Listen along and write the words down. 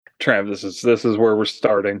Trav, this is where we're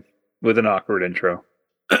starting with an awkward intro.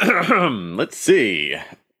 Let's see.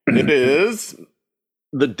 It is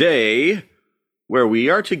the day where we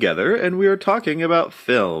are together and we are talking about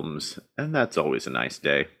films. And that's always a nice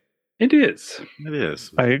day. It is. It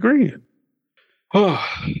is. I agree. Oh,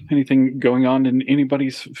 anything going on in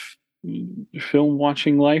anybody's film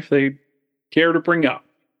watching life they care to bring up?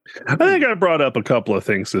 I think I brought up a couple of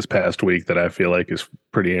things this past week that I feel like is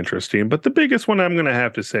pretty interesting. But the biggest one I'm going to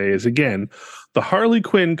have to say is, again, the Harley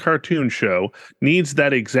Quinn cartoon show needs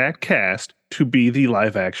that exact cast to be the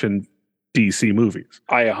live action DC movies.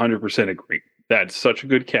 I 100% agree. That's such a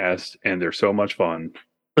good cast, and they're so much fun.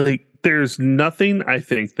 Like, there's nothing I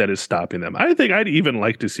think that is stopping them. I think I'd even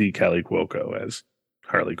like to see Kelly Cuoco as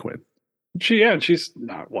Harley Quinn. She's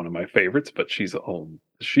not one of my favorites, but she's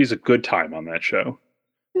a good time on that show.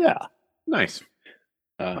 Yeah. Nice.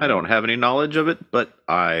 I don't have any knowledge of it, but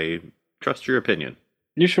I trust your opinion.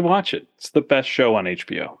 You should watch it. It's the best show on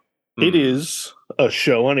HBO. It is a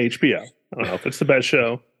show on HBO. I don't know if it's the best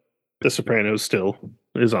show. The Sopranos still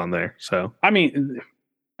is on there. So I mean,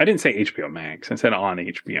 I didn't say HBO Max. I said on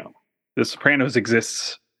HBO. The Sopranos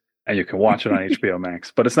exists, and you can watch it on HBO Max,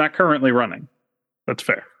 but it's not currently running. that's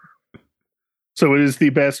fair. So it is the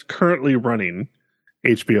best currently running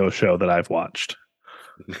HBO show that I've watched.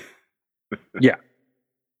 Yeah.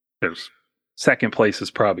 There's second place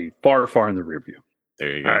is probably far, far in the rear view.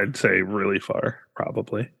 There you go. I'd say really far,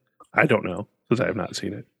 probably. I don't know because I have not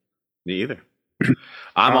seen it. Me either.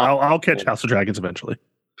 I'll catch House of Dragons eventually.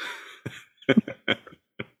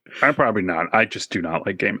 I'm probably not. I just do not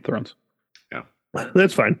like Game of Thrones. Yeah,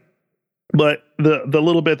 that's fine. But the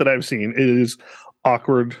little bit that I've seen is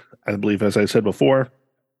awkward. I believe, as I said before,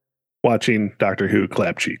 watching Doctor Who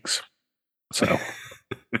clap cheeks. So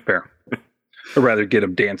fair. I'd rather get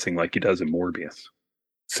him dancing like he does in Morbius.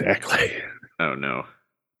 Exactly. Oh no.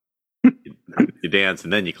 You dance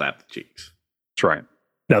and then you clap the cheeks. That's right.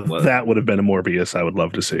 Now that would have been a Morbius I would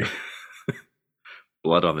love to see.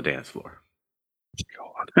 Blood on the dance floor.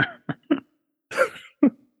 God.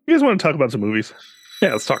 You guys want to talk about some movies?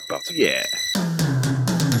 Yeah, let's talk about some. Yeah.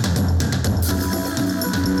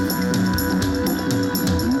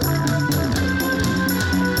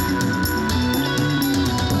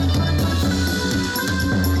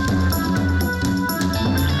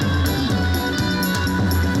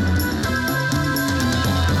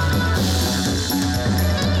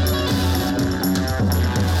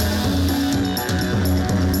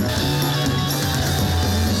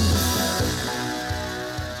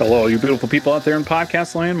 Hello, you beautiful people out there in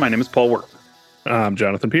podcast land. My name is Paul Worth. I'm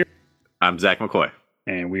Jonathan Pierce. I'm Zach McCoy.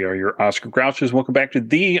 And we are your Oscar Grouches. Welcome back to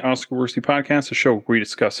the Oscar Worthy Podcast, a show where we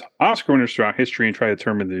discuss Oscar winners throughout history and try to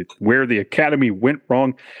determine where the Academy went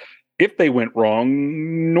wrong, if they went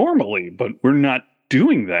wrong normally. But we're not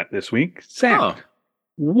doing that this week. Zach,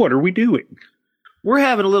 What are we doing? We're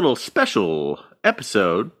having a little special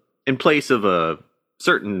episode in place of a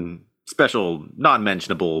certain special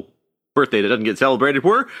non-mentionable birthday that doesn't get celebrated.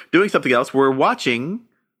 We're doing something else. We're watching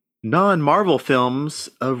non-Marvel films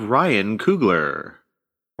of Ryan Coogler.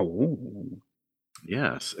 Oh,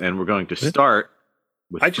 yes, and we're going to start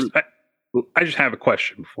with. I just have a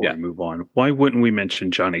question before we move on. Why wouldn't we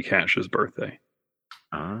mention Johnny Cash's birthday?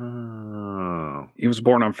 Oh, he was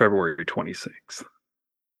born on February 26th.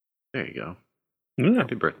 There you go. Yeah.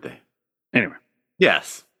 Happy birthday. Anyway,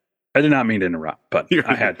 yes, I did not mean to interrupt, but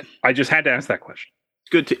I just had to ask that question.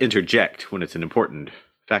 Good to interject when it's an important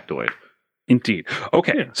factoid. Indeed.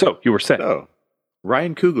 Okay, so you were saying. So,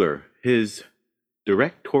 Ryan Coogler, his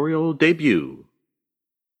directorial debut.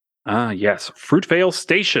 Yes. Fruitvale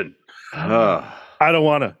Station. I don't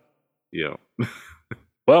want to. Yeah.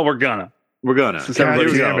 Well, we're gonna. This is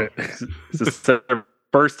the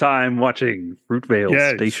first time watching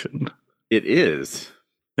Fruitvale Station. It is.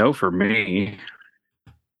 No, for me.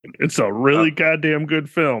 It's a really goddamn good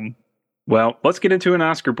film. Well, let's get into an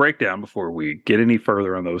Oscar breakdown before we get any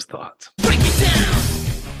further on those thoughts. Break it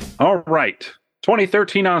down! All right.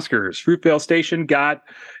 2013 Oscars. Fruitvale Station got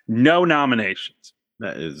no nominations.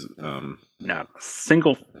 That is... not a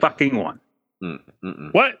single fucking one.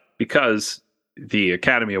 What? Because the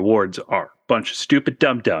Academy Awards are a bunch of stupid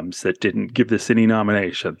dum-dums that didn't give this any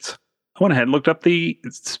nominations. I went ahead and looked up the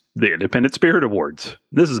Independent Spirit Awards.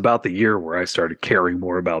 This is about the year where I started caring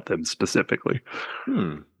more about them specifically.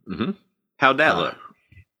 Mm-hmm. How'd that look?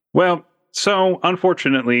 Well, so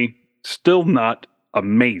unfortunately, still not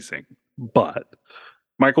amazing, but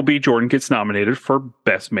Michael B. Jordan gets nominated for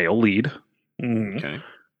Best Male Lead, Okay.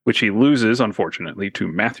 which he loses, unfortunately, to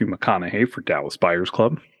Matthew McConaughey for Dallas Buyers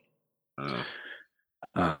Club.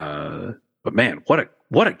 But man, what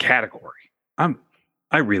a category! I'm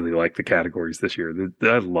I really like the categories this year.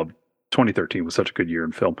 I love 2013 was such a good year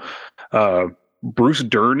in film. Bruce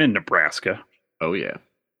Dern in Nebraska. Oh, yeah.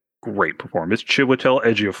 Great performance. Chiwetel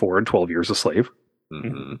Ejiofor in 12 Years a Slave.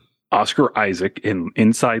 Mm-hmm. Oscar Isaac in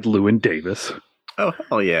Inside Llewyn Davis. Oh,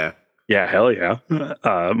 hell yeah. Yeah, hell yeah.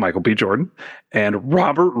 Michael B. Jordan. And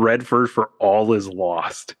Robert Redford for All Is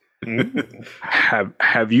Lost.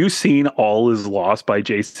 Have you seen All Is Lost by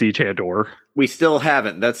J.C. Chandor? We still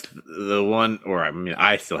haven't. That's the one, or I mean,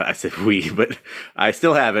 I said we, but I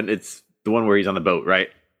still haven't. It's the one where he's on the boat, right?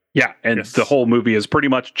 Yeah, and the whole movie is pretty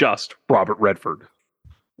much just Robert Redford.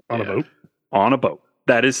 On a boat? On a boat.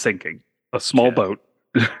 That is sinking. A small boat.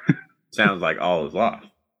 Sounds like All Is Lost.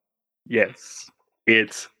 Yes.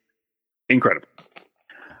 It's incredible.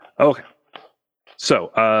 Okay.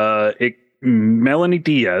 So, Melanie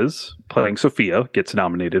Diaz, playing Sophia, gets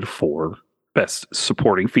nominated for Best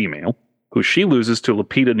Supporting Female, who she loses to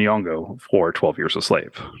Lupita Nyong'o for 12 Years a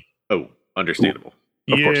Slave. Oh, understandable.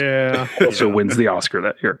 Of course. Also wins the Oscar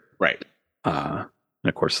that year. Right. And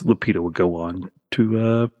of course, Lupita would go on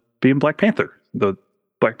to be in Black Panther, the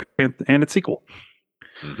Black Panther and its sequel.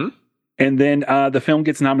 Mm-hmm. And then the film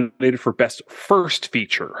gets nominated for Best First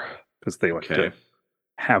Feature, because they like to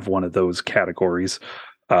have one of those categories.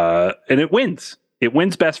 And it wins. It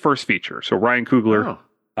wins Best First Feature. So Ryan Coogler,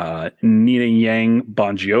 Nina Yang,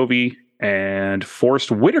 Bon Jovi, and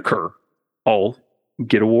Forrest Whitaker all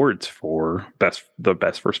get awards for the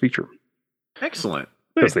Best First Feature. Excellent.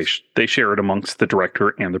 Because they share it amongst the director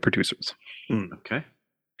and the producers. Okay.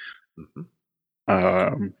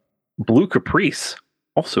 Mm-hmm. Blue Caprice,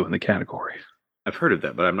 also in the category. I've heard of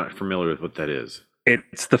that, but I'm not familiar with what that is.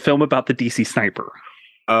 It's the film about the DC sniper.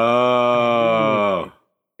 Oh.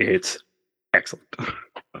 It's excellent.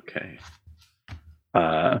 Okay.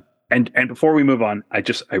 And before we move on, I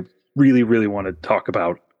really, really want to talk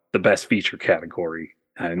about the Best Feature category.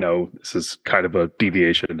 I know this is kind of a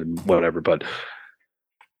deviation and whatever, but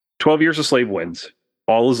 12 Years a Slave wins.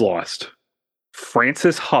 All Is Lost.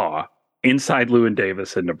 Francis Ha, Inside Llewyn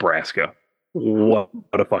Davis in Nebraska. What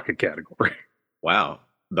a fucking category. Wow.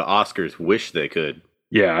 The Oscars wish they could.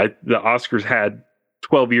 Yeah, the Oscars had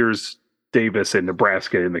 12 Years Davis in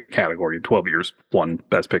Nebraska in the category. 12 Years won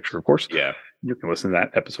Best Picture, of course. Yeah. You can listen to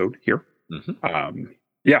that episode here. Mm-hmm.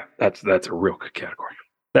 Yeah, that's a real good category.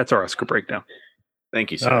 That's our Oscar breakdown.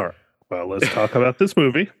 Thank you, sir. All right. Well, let's talk about this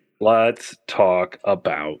movie. Let's talk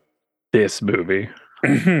about this movie.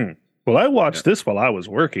 Well, I watched this while I was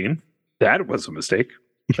working. That was a mistake.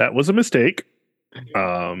 That was a mistake.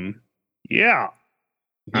 Yeah.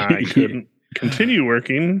 I couldn't continue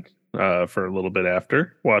working for a little bit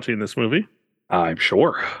after watching this movie. I'm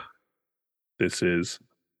sure.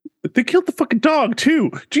 They killed the fucking dog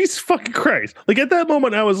too. Jesus fucking Christ. Like at that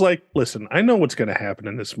moment I was like, listen, I know what's going to happen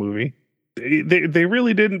in this movie. They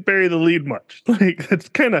really didn't bury the lead much. Like that's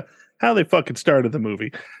kind of how they fucking started the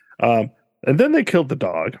movie. And then they killed the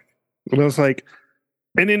dog. And I was like,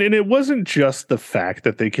 and it wasn't just the fact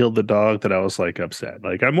that they killed the dog that I was like upset.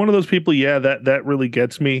 Like I'm one of those people, that really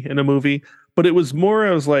gets me in a movie. But it was more,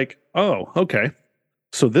 I was like, oh, okay.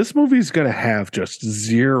 So this movie's going to have just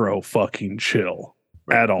zero fucking chill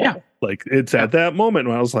at all. Yeah. Like it's at that moment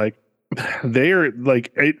when I was like, they're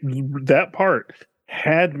like, that part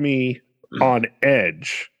had me on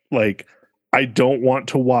edge. Like I don't want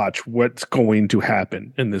to watch what's going to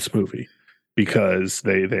happen in this movie because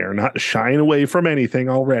they are not shying away from anything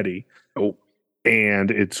already. Oh,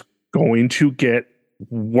 and it's going to get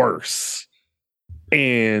worse.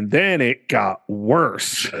 And then it got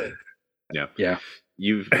worse. Yeah. Yeah.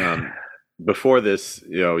 You've before this,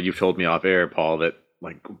 you've told me off air, Paul, that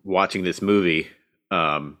like watching this movie,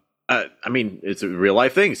 I mean, it's a real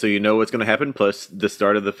life thing, so you know what's going to happen. Plus the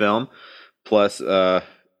start of the film, plus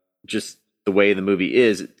just the way the movie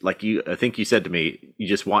is. Like I think you said to me, you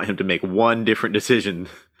just want him to make one different decision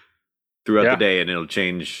throughout the day, and it'll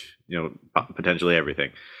change, potentially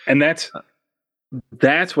everything. And that's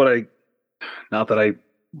what not that I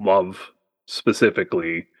love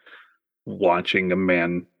specifically watching a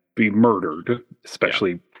man be murdered,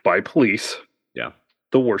 especially by police. Yeah.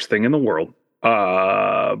 The worst thing in the world.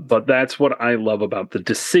 But that's what I love about the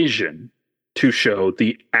decision to show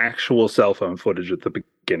the actual cell phone footage at the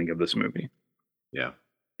beginning of this movie. Yeah.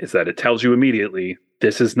 Is that it tells you immediately,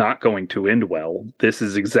 this is not going to end well. This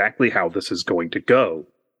is exactly how this is going to go.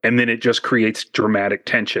 And then it just creates dramatic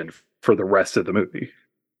tension for the rest of the movie.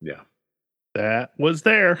 Yeah. That was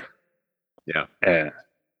there. Yeah. And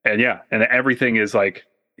everything is like,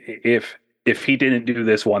 if he didn't do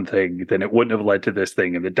this one thing, then it wouldn't have led to this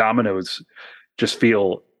thing. And the dominoes just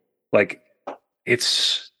feel like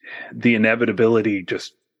it's the inevitability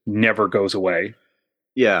just never goes away.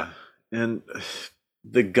 Yeah. And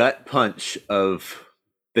the gut punch of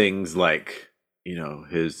things like,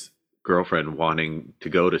 his girlfriend wanting to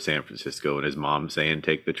go to San Francisco and his mom saying,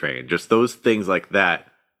 take the train, just those things like that.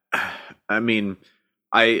 I mean,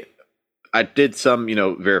 I did some,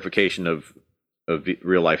 verification of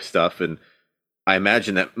real life stuff, and I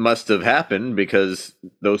imagine that must have happened because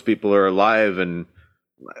those people are alive and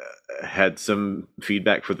had some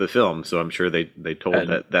feedback for the film. So I'm sure they told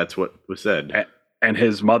that's what was said. And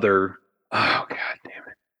his mother, oh God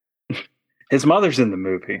damn it. His mother's in the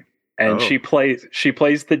movie, and she plays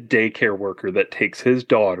the daycare worker that takes his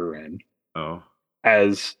daughter in. Oh.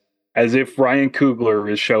 As if Ryan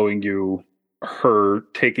Coogler is showing you her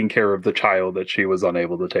taking care of the child that she was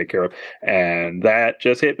unable to take care of. And that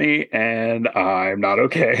just hit me, and I'm not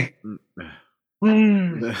okay.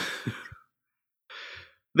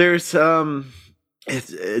 There's I've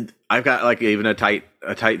got like even a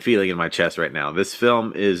tight feeling in my chest right now. This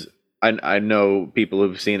film is, I know people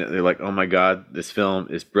who've seen it, they're like, oh my God, this film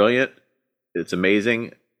is brilliant, it's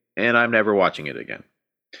amazing, and I'm never watching it again.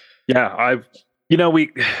 Yeah, I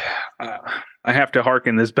have to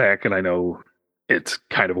harken this back, and I know it's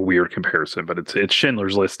kind of a weird comparison, but it's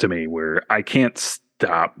Schindler's List to me, where I can't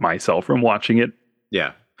stop myself from watching it.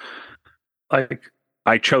 Yeah. Like,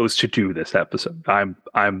 I chose to do this episode. I'm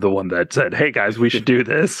the one that said, hey guys, we should do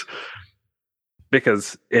this.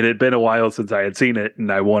 Because it had been a while since I had seen it,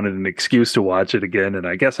 and I wanted an excuse to watch it again, and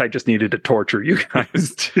I guess I just needed to torture you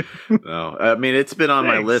guys too. No, I mean, it's been on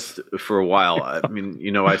my list for a while. I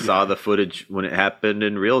mean, I saw the footage when it happened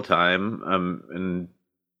in real time, and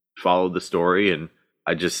followed the story, and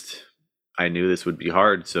I knew this would be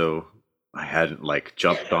hard, so I hadn't like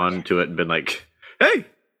jumped onto it and been like, hey,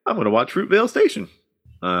 I'm going to watch Fruitvale Station.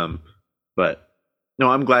 But no,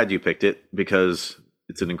 I'm glad you picked it because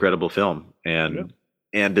it's an incredible film, and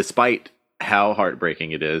despite how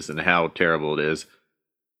heartbreaking it is and how terrible it is,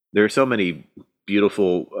 there are so many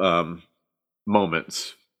beautiful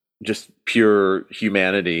moments, just pure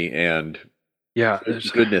humanity and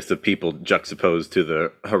goodness of people juxtaposed to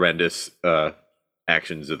the horrendous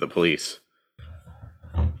actions of the police.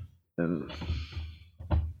 And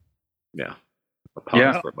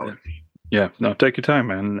pause for a moment. Yeah, no, take your time,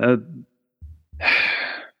 man.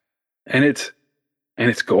 And it's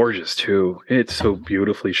gorgeous too. It's so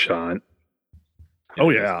beautifully shot. Oh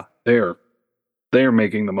yeah, they're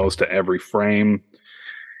making the most of every frame.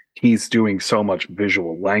 He's doing so much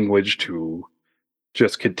visual language to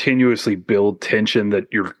just continuously build tension that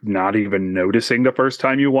you're not even noticing the first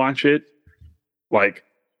time you watch it. Like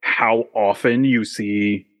how often you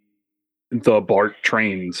see the BART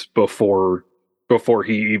trains before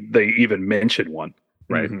they even mention one,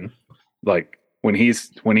 right? Mm-hmm. Like when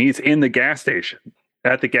he's in the gas station,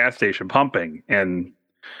 at the gas station pumping, and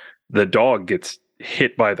the dog gets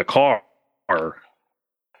hit by the car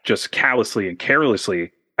just callously and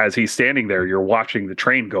carelessly as he's standing there, you're watching the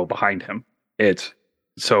train go behind him. It's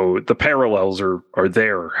so the parallels are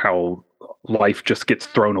there, how life just gets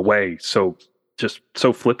thrown away so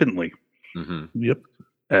flippantly. Mm-hmm. Yep.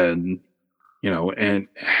 And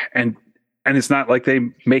and it's not like they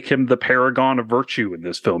make him the paragon of virtue in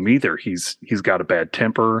this film either. He's got a bad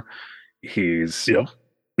temper. And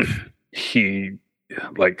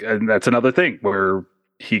that's another thing where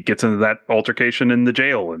he gets into that altercation in the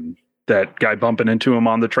jail, and that guy bumping into him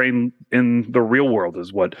on the train in the real world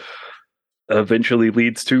is what eventually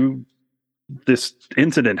leads to this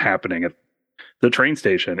incident happening at the train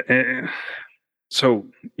station. And so,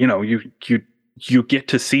 you get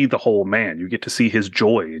to see the whole man. You get to see his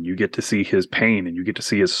joy, and you get to see his pain, and you get to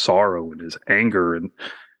see his sorrow and his anger, and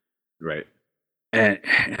right. And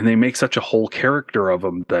they make such a whole character of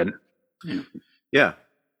him that, yeah.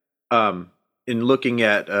 In looking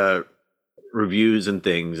at reviews and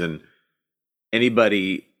things, and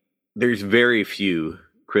there's very few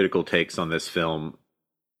critical takes on this film,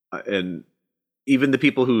 and even the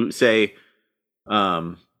people who say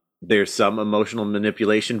there's some emotional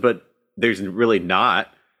manipulation, but there's really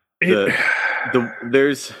not.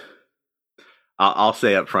 I'll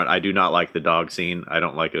say up front, I do not like the dog scene. I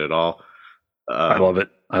don't like it at all. I love it.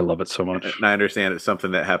 I love it so much. And I understand it's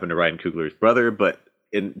something that happened to Ryan Coogler's brother, but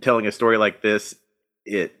in telling a story like this,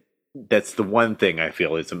 that's the one thing I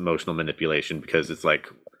feel is emotional manipulation, because it's like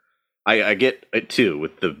I get it too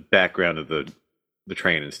with the background of the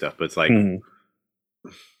train and stuff, but it's like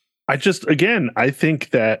I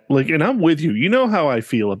think that, like, and I'm with you. You know how I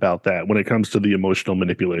feel about that when it comes to the emotional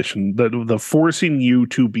manipulation, the forcing you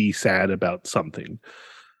to be sad about something.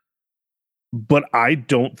 But I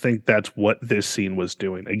don't think that's what this scene was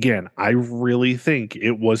doing. Again, I really think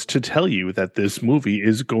it was to tell you that this movie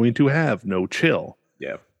is going to have no chill.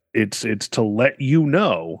 Yeah. It's to let you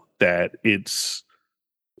know that it's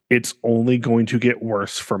only going to get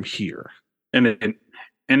worse from here. And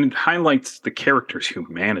it highlights the character's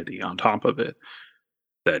humanity on top of it.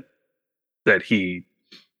 That he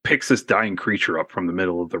picks this dying creature up from the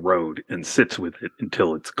middle of the road and sits with it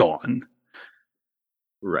until it's gone.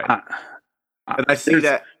 Right. And I see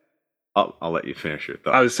that. I'll let you finish your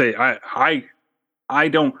thought. I would say I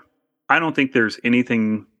don't think there's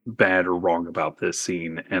anything bad or wrong about this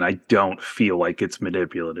scene, and I don't feel like it's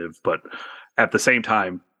manipulative. But at the same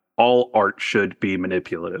time, all art should be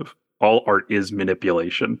manipulative. All art is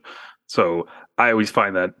manipulation. So I always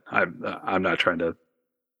find that I'm not trying to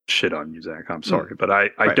shit on you, Zach. I'm sorry, but I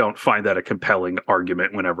Right. don't find that a compelling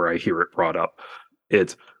argument whenever I hear it brought up.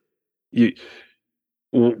 It's you.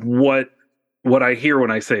 What I hear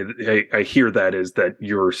when I say I hear that is that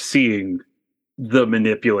you're seeing the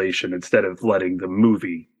manipulation instead of letting the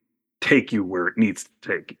movie take you where it needs to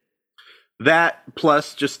take you. That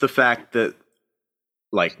plus just the fact that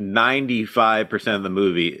like 95% of the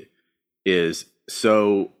movie is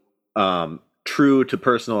so true to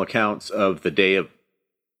personal accounts of the day of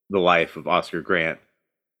the life of Oscar Grant,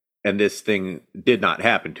 and this thing did not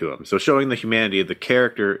happen to him. So showing the humanity of the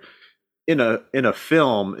character in a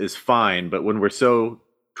film is fine, but when we're so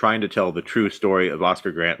trying to tell the true story of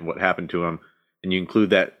Oscar Grant and what happened to him, and you include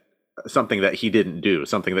that something that he didn't do,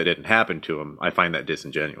 something that didn't happen to him, I find that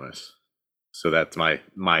disingenuous. So that's my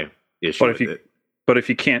issue with it. But if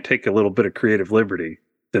you can't take a little bit of creative liberty,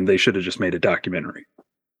 then they should have just made a documentary.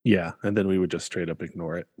 Yeah, and then we would just straight up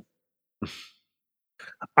ignore it.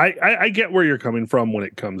 I get where you're coming from when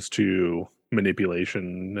it comes to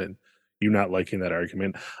manipulation and you not liking that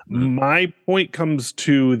argument. My point comes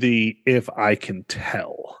to the if I can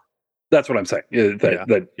tell. That's what I'm saying.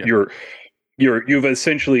 You've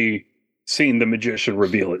essentially seen the magician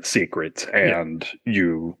reveal its secrets, and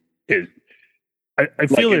I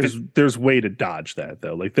feel there's way to dodge that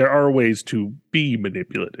though. Like there are ways to be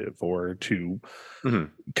manipulative or to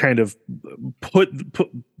kind of put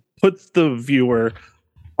the viewer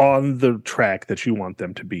on the track that you want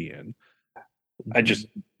them to be in. I just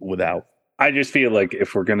feel like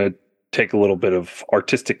if we're gonna take a little bit of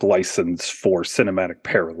artistic license for cinematic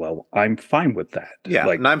parallel, I'm fine with that. Yeah,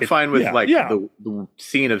 and I'm fine with the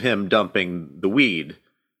scene of him dumping the weed,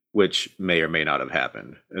 which may or may not have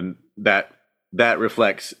happened, and that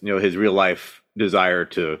reflects his real life desire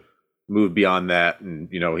to move beyond that, and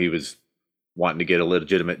he was wanting to get a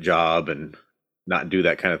legitimate job and not do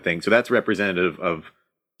that kind of thing. So that's representative of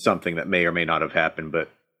something that may or may not have happened, but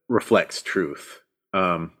reflects truth.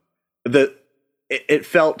 It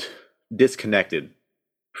felt disconnected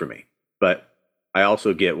for me, but I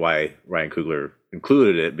also get why Ryan Coogler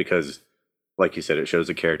included it, because like you said, it shows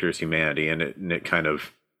the character's humanity, and it kind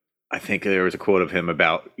of, I think there was a quote of him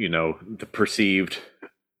about the perceived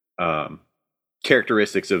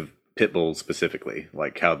characteristics of pit bulls specifically,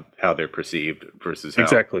 like how they're perceived versus how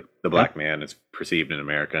the black man is perceived in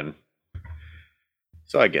America.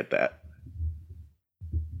 So I get that.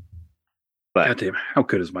 But goddamn, how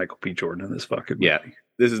good is Michael B. Jordan in this fucking movie? Yeah,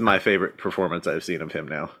 this is my favorite performance I've seen of him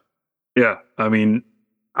now. Yeah, I mean,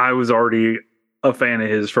 I was already a fan of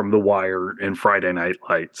his from The Wire and Friday Night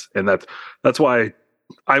Lights, and that's why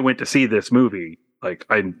I went to see this movie. Like,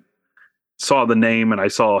 I saw the name and I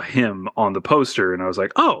saw him on the poster, and I was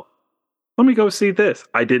like, oh, let me go see this.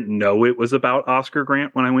 I didn't know it was about Oscar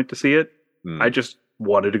Grant when I went to see it. I just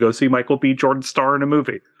wanted to go see Michael B. Jordan star in a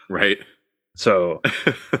movie. Right. So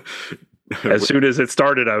as soon as it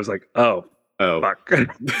started, I was like, oh, fuck.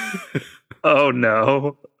 Oh,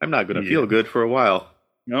 no. I'm not going to feel good for a while.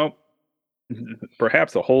 Nope.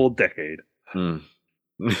 Perhaps a whole decade.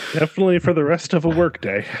 Definitely for the rest of a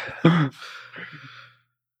workday.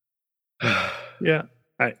 Yeah.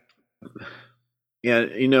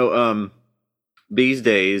 These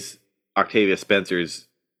days, Octavia Spencer's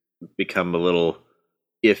become a little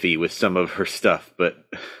iffy with some of her stuff, but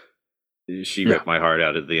she ripped my heart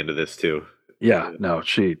out at the end of this too. Yeah, no,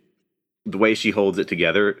 the way she holds it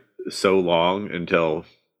together so long until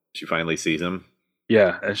she finally sees him.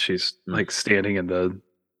 Yeah, and she's like standing in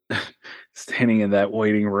that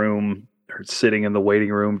waiting room, or sitting in the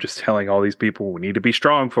waiting room, just telling all these people, we need to be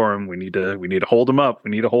strong for him. We need to hold him up.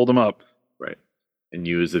 We need to hold him up. Right. And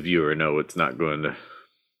you as a viewer know it's not going to.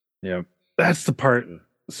 Yeah. That's the part.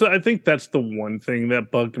 So I think that's the one thing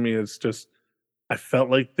that bugged me, is just, I felt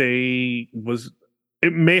like it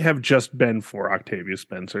may have just been for Octavia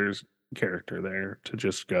Spencer's character there to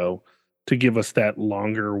just go to give us that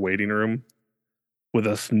longer waiting room with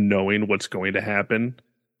us knowing what's going to happen.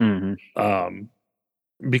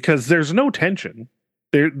 Because there's no tension.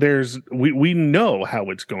 we know how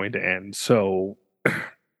it's going to end. So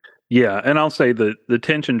yeah, and I'll say the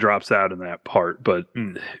tension drops out in that part, but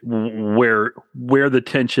where the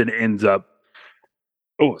tension ends up,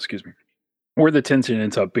 excuse me, where the tension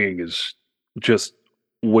ends up being is just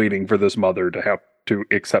waiting for this mother to have to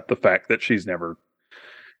accept the fact that she's never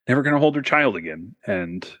going to hold her child again,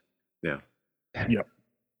 and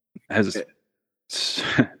has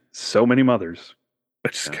so many mothers. I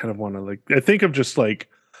just kind of want to I think of just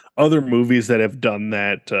other movies that have done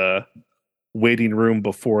that waiting room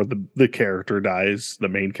before the character dies, the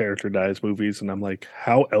main character dies movies, and I'm like,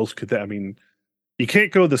 how else could that? I mean, you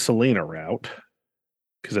can't go the Selena route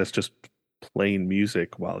because that's just playing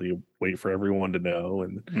music while you wait for everyone to know,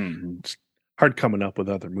 and it's hard coming up with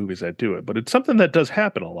other movies that do it. But it's something that does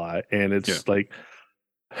happen a lot, and it's I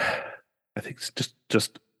think it's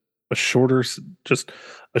just a shorter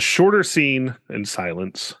scene in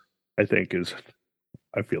silence. I think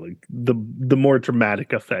I feel like the more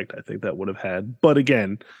dramatic effect I think that would have had. But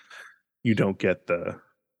again, you don't get the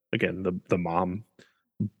mom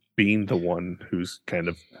being the one who's kind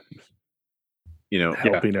of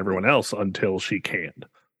helping everyone else until she can.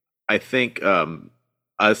 I think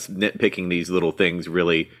us nitpicking these little things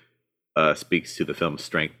really speaks to the film's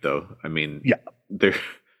strength, though. I mean, there's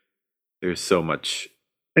so much,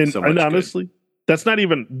 and honestly, that's not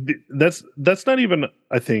even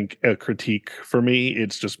I think a critique for me.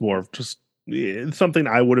 It's just more of it's something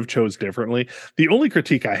I would have chose differently. The only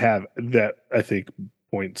critique I have that I think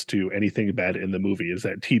points to anything bad in the movie is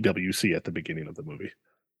that TWC at the beginning of the movie.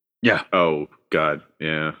 Yeah. Oh God.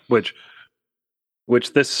 Yeah. Which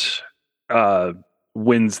this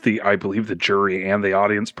wins I believe the jury and the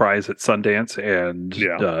audience prize at Sundance, and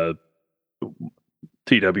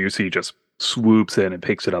TWC just swoops in and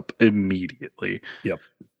picks it up immediately. Yep.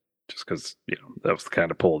 Just because that was the kind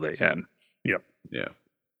of pull they had. Yep. Yeah.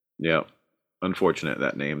 Yeah. Unfortunate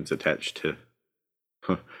that name's attached to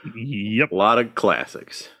a lot of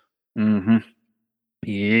classics. Mm-hmm.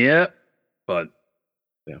 Yep. But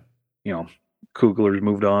Coogler's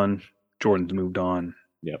moved on. Jordan's moved on.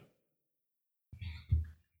 Yep.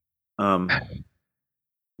 The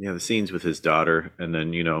scenes with his daughter, and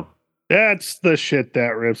then that's the shit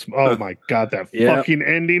that rips. Oh my God, that fucking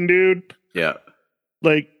ending, dude. Yeah.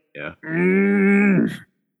 That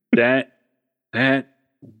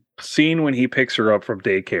scene when he picks her up from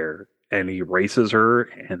daycare and he races her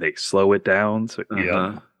and they slow it down. So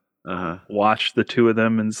watch the two of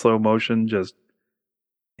them in slow motion, just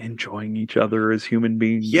enjoying each other as human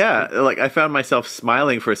beings. Yeah, I found myself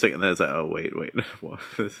smiling for a second, and then I was like, "Oh, wait."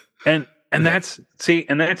 and that's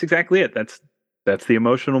exactly it. That's the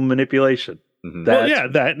emotional manipulation.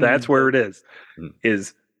 Mm-hmm. That's where it is. Mm-hmm.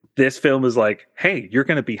 Is this film is like, hey, you're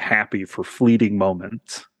going to be happy for fleeting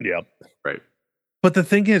moments. Yep. Right. But the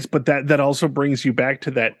thing is, that also brings you back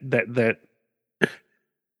to that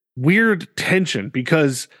weird tension,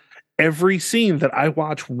 because every scene that I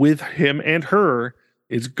watch with him and her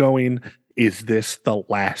is going, is this the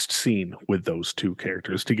last scene with those two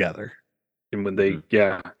characters together? And when they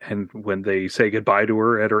when they say goodbye to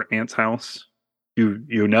her at her aunt's house,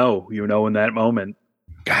 you know in that moment.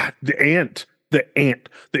 God, the aunt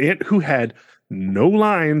who had no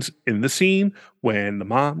lines in the scene when the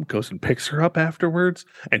mom goes and picks her up afterwards,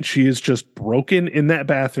 and she is just broken in that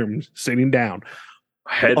bathroom, sitting down,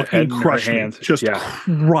 head crushed me, hands,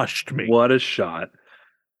 crushed me. What a shot!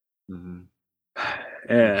 Mm-hmm.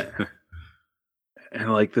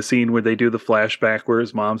 And like the scene where they do the flashback where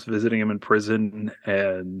his mom's visiting him in prison,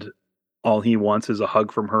 and all he wants is a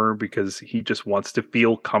hug from her because he just wants to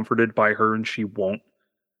feel comforted by her, and she won't.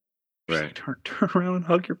 Right. Turn around and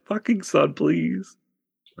hug your fucking son, please.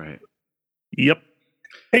 Right. Yep.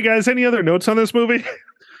 Hey guys, any other notes on this movie?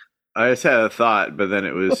 I just had a thought, but then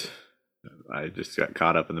I just got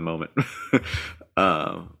caught up in the moment.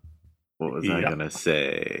 What was I gonna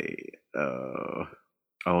say?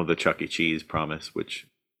 The Chuck E. Cheese promise, which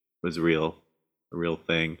was a real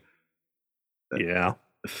thing. Yeah.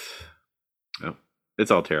 Oh,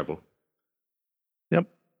 it's all terrible. Yep.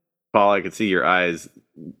 Paul, I could see your eyes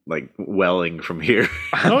welling from here.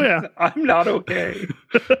 Oh yeah. I'm not okay.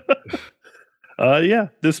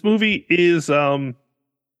 This movie is great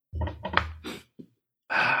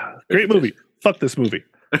movie. Fuck this movie.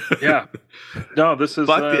 Yeah. No, this is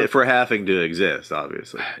fuck it for having to exist,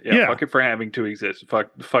 obviously. Yeah, fuck it for having to exist.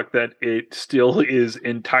 Fuck that it still is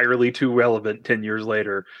entirely too relevant 10 years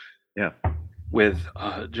later. Yeah. With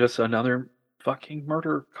just another fucking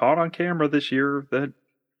murder caught on camera this year that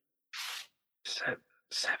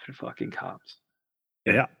seven fucking cops.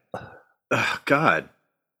 Yeah. God.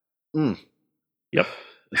 Yep.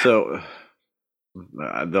 So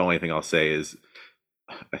The only thing I'll say is,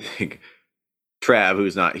 I think Trav,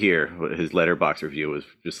 who's not here, his Letterboxd review was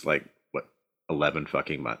just like, what, 11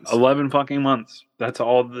 fucking months. 11 fucking months. That's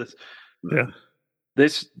all this. Yeah.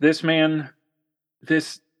 This man,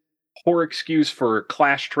 this poor excuse for a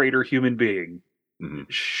class traitor human being,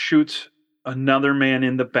 shoots another man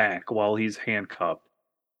in the back while he's handcuffed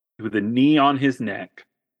with a knee on his neck.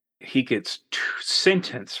 He gets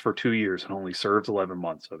sentenced for 2 years and only serves 11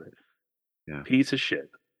 months of it. Yeah. Piece of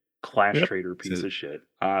shit. Class traitor piece of shit.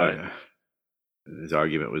 His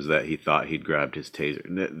argument was that he thought he'd grabbed his taser.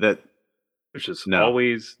 That which is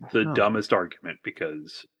always the dumbest argument,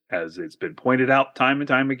 because as it's been pointed out time and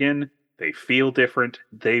time again, they feel different.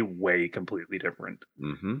 They weigh completely different.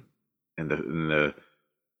 Mm-hmm. And the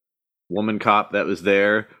woman cop that was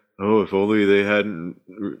there, oh, if only they hadn't...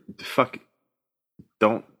 Fuck.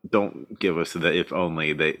 Don't give us the if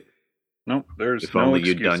only they... No, there's if no only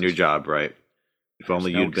excuses. You'd done your job right. If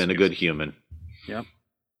only you'd been a good human. Yep.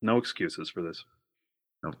 No excuses for this.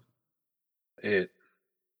 No.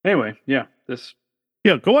 Anyway, yeah.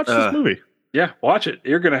 Yeah, go watch this movie. Yeah, watch it.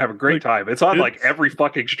 You're going to have a great time. It's on like every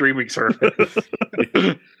fucking streaming service.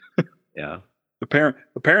 Yeah.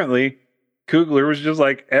 Apparently, Coogler was just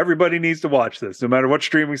like, everybody needs to watch this. No matter what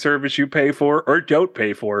streaming service you pay for or don't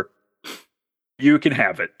pay for, you can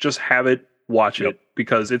have it. Just have it, watch it,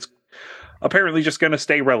 because it's apparently just going to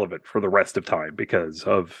stay relevant for the rest of time because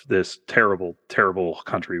of this terrible, terrible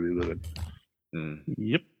country we live in.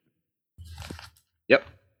 Yep.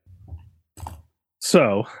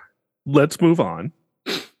 So, let's move on.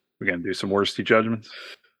 We're going to do some worsty judgments.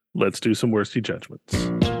 Let's do some worsty judgments.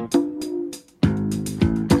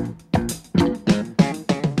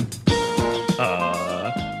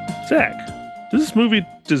 Zach, does this movie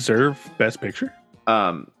deserve Best Picture?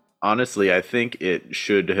 Honestly, I think it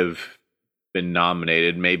should have been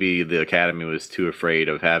nominated. Maybe the Academy was too afraid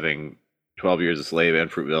of having 12 Years a Slave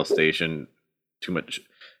and Fruitvale Station. Too much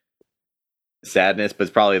sadness, but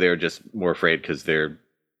it's probably they're just more afraid because they're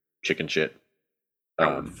chicken shit.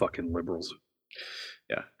 Fucking liberals.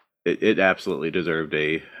 Yeah, it absolutely deserved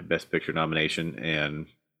a Best Picture nomination, and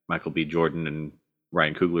Michael B. Jordan and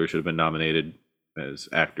Ryan Coogler should have been nominated as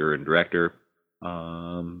actor and director.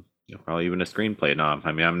 Probably even a screenplay nom.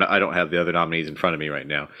 I mean, I don't have the other nominees in front of me right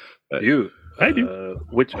now. But, I do.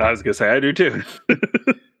 Which I was gonna say I do too.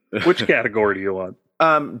 Which category do you want?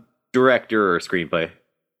 Director or screenplay?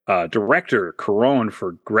 Director, Caron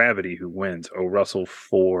for Gravity, who wins. O. Russell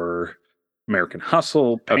for American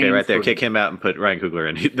Hustle. Okay, right there. Kick him out and put Ryan Coogler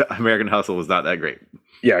in. American Hustle was not that great.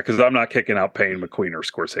 Yeah, because I'm not kicking out Payne, McQueen, or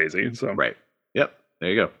Scorsese. So right. Yep. There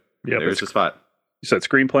you go. Yep, there's the spot. You said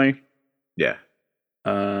screenplay? Yeah.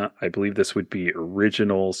 I believe this would be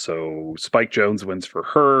original. So Spike Jonze wins for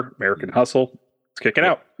Her. American Hustle. Let's kick it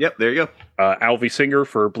out. Yep. There you go. Alvy Singer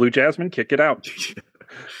for Blue Jasmine. Kick it out.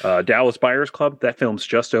 Dallas Buyers Club. That film's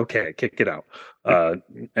just okay. Kick it out.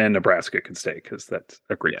 And Nebraska can stay because that's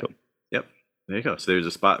a great film. Yep. There you go. So there's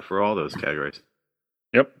a spot for all those categories.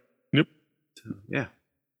 Yep. So, yeah.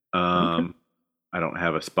 I don't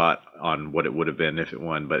have a spot on what it would have been if it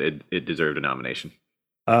won, but it deserved a nomination.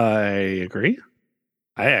 I agree.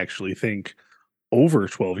 I actually think over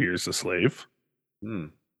 12 Years a Slave.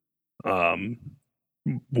 100%.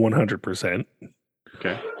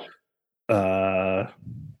 Okay. A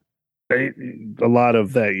lot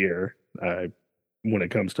of that year, when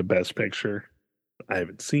it comes to Best Picture, I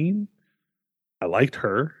haven't seen. I liked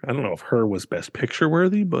Her. I don't know if Her was Best Picture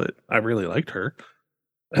worthy, but I really liked Her.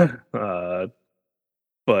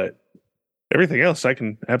 But everything else, I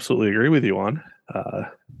can absolutely agree with you on.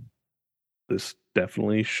 This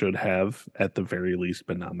definitely should have, at the very least,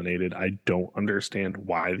 been nominated. I don't understand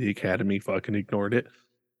why the Academy fucking ignored it.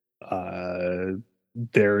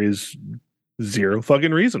 There is zero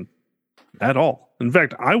fucking reason at all. In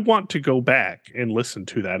fact, I want to go back and listen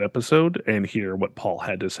to that episode and hear what Paul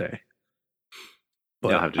had to say.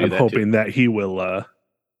 But I'm hoping that he will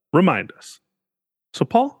remind us. So,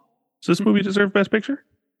 Paul, does this movie deserve Best Picture?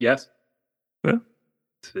 Yes. Yeah.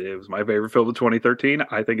 It was my favorite film of 2013.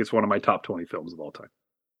 I think it's one of my top 20 films of all time.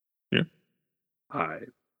 Yeah.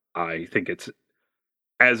 I think it's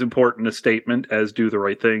as important a statement as Do the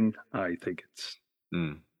Right Thing. I think it's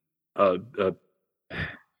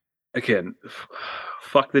again,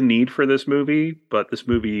 fuck the need for this movie, but this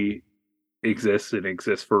movie exists and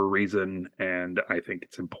exists for a reason, and I think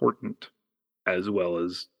it's important as well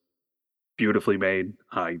as beautifully made.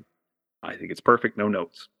 I think it's perfect. No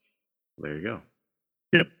notes. There you go.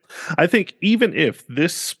 Yep. I think even if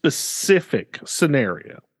this specific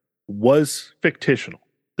scenario was fictional,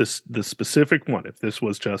 the specific one, if this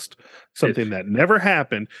was just something that never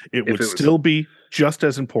happened, it would still be just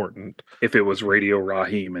as important. If it was Radio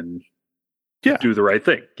Raheem and Yeah. Do the Right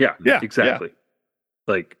Thing. Yeah, Yeah, exactly. yeah.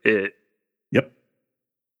 Like it. Yep.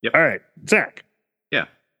 All right, Zach. Yeah.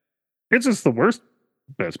 Is this the worst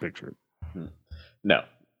Best Picture? No,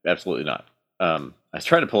 absolutely not. I was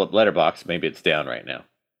trying to pull up Letterboxd. Maybe it's down right now.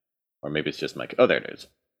 Or maybe it's just oh, there it is.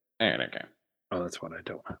 Okay. Oh, that's what I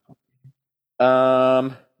don't have.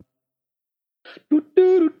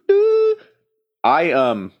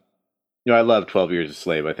 I love 12 Years a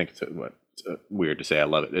Slave. I think it's weird to say I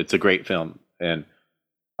love it. It's a great film, and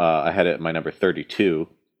I had it at my number 32.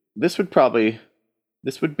 This would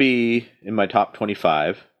be in my top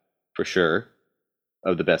 25 for sure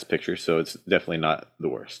of the Best Picture, so it's definitely not the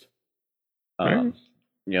worst. I'm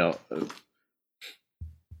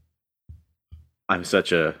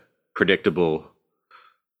such a predictable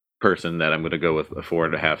person that I'm going to go with a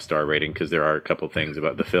 4.5 star rating because there are a couple things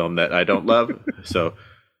about the film that I don't love. So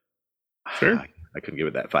sure, I couldn't give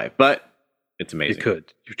it that 5, but it's amazing. You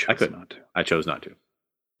could. You chose not to. I chose not to.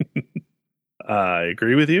 I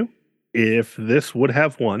agree with you. If this would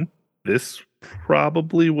have won, this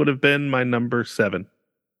probably would have been my number 7.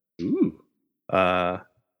 Ooh.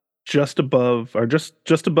 Just above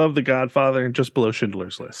The Godfather and just below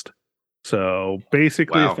Schindler's List. So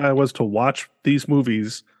basically, if I was to watch these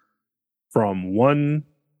movies from 1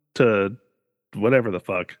 to whatever the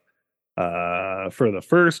fuck, for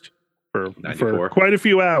quite a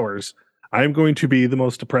few hours, I'm going to be the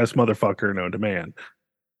most depressed motherfucker known to man.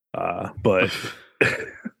 But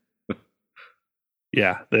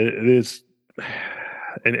yeah, it is,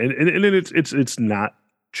 and it's not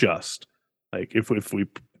just like if we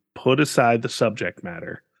put aside the subject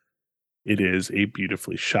matter, it is a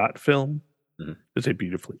beautifully shot film. Mm-hmm. It's a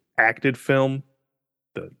beautifully acted film.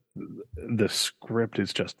 The script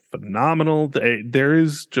is just phenomenal. There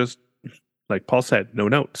is just, like Paul said, no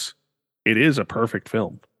notes. It is a perfect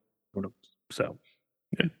film. No notes. So,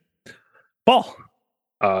 yeah. Paul.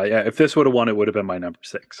 If this would have won, it would have been my number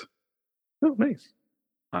 6. Oh, nice.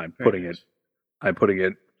 I'm putting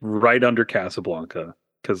it right under Casablanca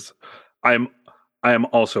because I am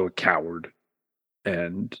also a coward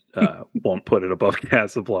and won't put it above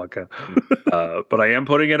Casablanca. But I am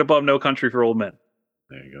putting it above No Country for Old Men.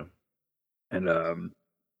 There you go. And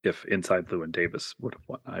if Inside Llewyn Davis would have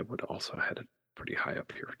won, I would also had it pretty high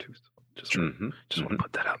up here too. So just want to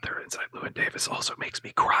put that out there. Inside Llewyn Davis also makes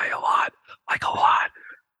me cry a lot. I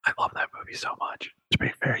love that movie so much. To be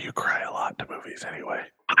fair, you cry a lot to movies anyway.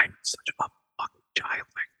 I'm such a fucking child.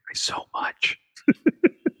 I cry so much.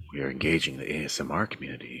 We are engaging the ASMR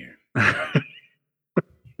community here.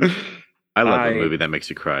 I love a movie that makes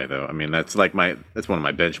you cry, though. I mean, that's one of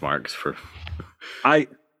my benchmarks for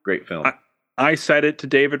great film. I said it to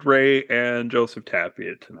David Ray and Joseph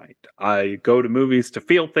Tapia tonight. I go to movies to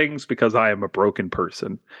feel things because I am a broken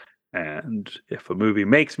person. And if a movie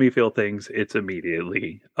makes me feel things, it's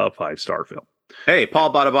immediately a 5-star film. Hey,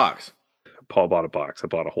 Paul bought a box. Paul bought a box. I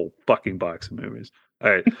bought a whole fucking box of movies. All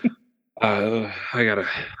right. I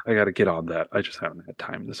gotta get on that. I just haven't had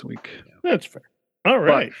time this week. That's fair. All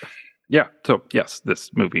right. But, yeah. So yes,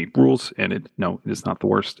 this movie rules, and it is not the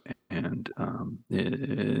worst, and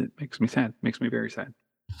it makes me sad. Makes me very sad.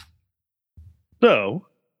 So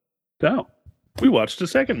we watched a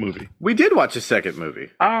second movie. We did watch a second movie.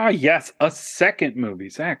 Yes, a second movie.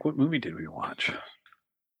 Zach, what movie did we watch?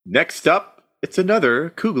 Next up, it's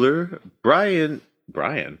another Coogler, Ryan.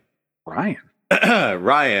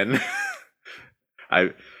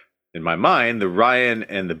 In my mind, the Ryan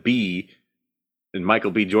and the B and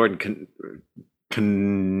Michael B. Jordan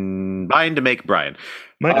combined to make Brian.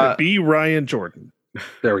 Michael B. Ryan Jordan.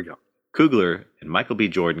 There we go. Coogler and Michael B.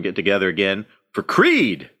 Jordan get together again for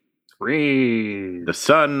Creed. The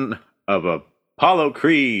son of Apollo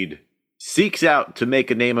Creed seeks out to make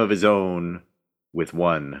a name of his own with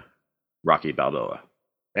one Rocky Balboa.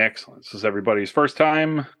 Excellent. This is everybody's first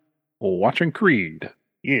time watching Creed.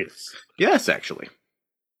 Yes, actually.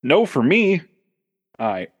 No, for me,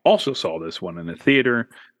 I also saw this one in a theater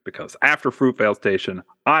because after Fruitvale Station,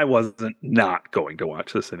 I wasn't not going to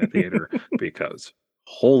watch this in a theater because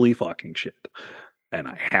holy fucking shit. And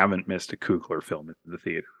I haven't missed a Coogler film in the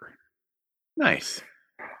theater. Nice.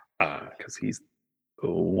 Because he's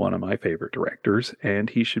one of my favorite directors, and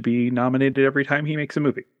he should be nominated every time he makes a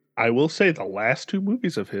movie. I will say the last 2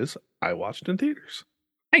 movies of his I watched in theaters.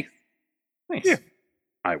 Nice. Yeah.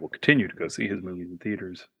 I will continue to go see his movies in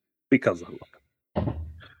theaters because I love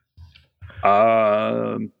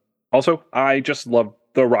him. Also, I just love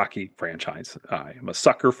the Rocky franchise. I am a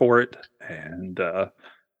sucker for it, and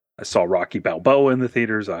I saw Rocky Balboa in the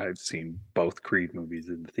theaters. I've seen both Creed movies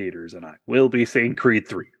in the theaters, and I will be seeing Creed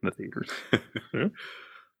 3 in the theaters. Yeah.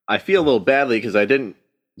 I feel a little badly because I didn't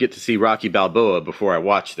get to see Rocky Balboa before I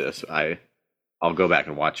watched this. I'll go back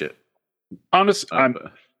and watch it. Honestly,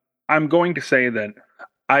 I'm going to say that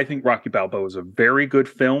I think Rocky Balboa is a very good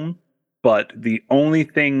film, but the only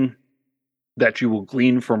thing that you will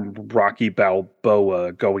glean from Rocky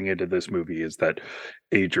Balboa going into this movie is that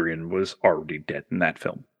Adrian was already dead in that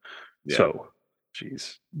film. Yeah. So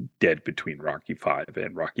she's dead between Rocky 5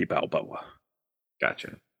 and Rocky Balboa.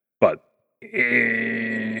 Gotcha. But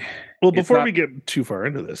well, before we get too far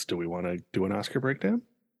into this, do we want to do an Oscar breakdown?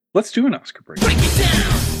 Let's do an Oscar breakdown. Break it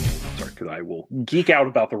down! Sorry, because I will geek out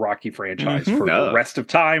about the Rocky franchise for the rest of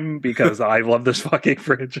time because I love this fucking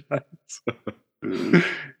franchise.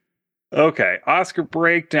 Okay, Oscar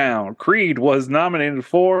breakdown. Creed was nominated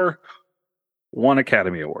for one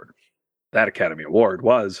Academy Award. That Academy Award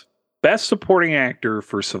was Best Supporting Actor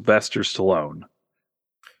for Sylvester Stallone.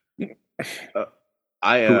 Yeah,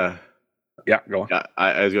 go on.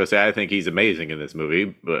 I was going to say, I think he's amazing in this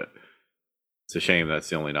movie, but it's a shame that's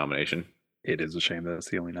the only nomination. It is a shame that's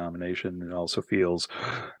the only nomination. It also feels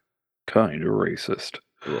kind of racist.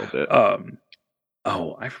 A little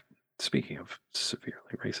bit. Speaking of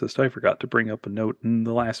severely racist, I forgot to bring up a note in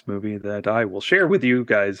the last movie that I will share with you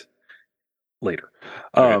guys later.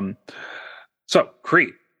 Okay. So,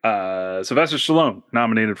 Creed. Sylvester Stallone,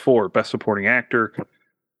 nominated for Best Supporting Actor,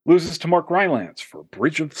 loses to Mark Rylance for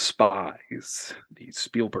Bridge of Spies, the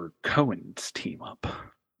Spielberg-Coens team-up.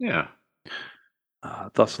 Yeah.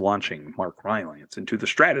 Thus launching Mark Rylance into the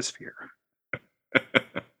stratosphere.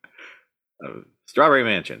 Strawberry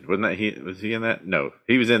Mansion. Wasn't that was he in that? No.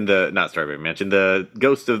 He was in not Strawberry Mansion, the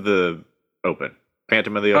Ghost of the Open.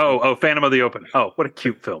 Phantom of the Open. Oh, Phantom of the Open. Oh, what a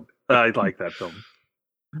cute film. I like that film.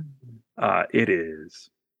 It is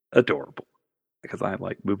adorable because I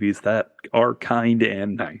like movies that are kind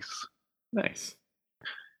and nice. Nice.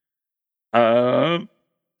 So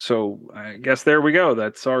I guess there we go.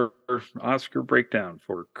 That's our Oscar breakdown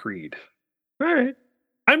for Creed. All right.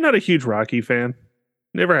 I'm not a huge Rocky fan.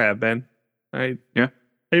 Never have been. I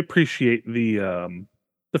appreciate the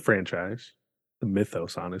franchise, the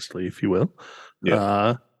mythos, honestly, if you will.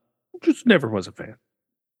 Yeah. Just never was a fan.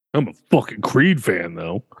 I'm a fucking Creed fan,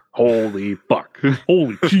 though. Holy fuck.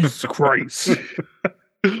 Holy Jesus Christ.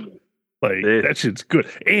 That shit's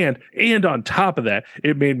good. And on top of that,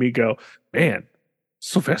 it made me go, man,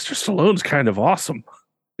 Sylvester Stallone's kind of awesome.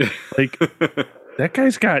 That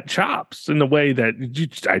guy's got chops in a way that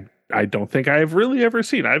I don't think I've really ever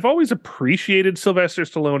seen. I've always appreciated Sylvester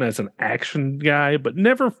Stallone as an action guy, but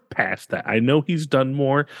never past that. I know he's done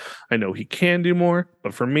more. I know he can do more.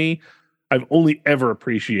 But for me, I've only ever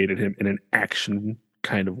appreciated him in an action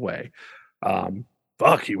kind of way.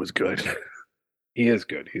 He was good. He is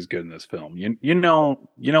good. He's good in this film. You know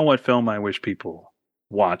what film I wish people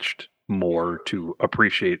watched more to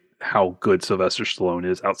appreciate how good Sylvester Stallone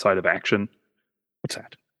is outside of action? What's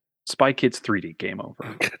that? Spy Kids 3D Game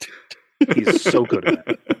Over. He's so good at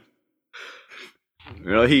it.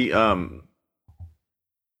 He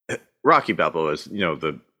Rocky Balboa is,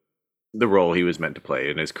 the role he was meant to play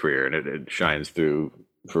in his career, and it shines through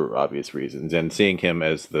for obvious reasons. And seeing him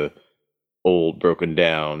as the old, broken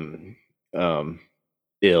down,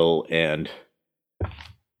 ill, and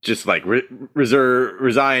just like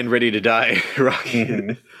resigned, ready to die Rocky.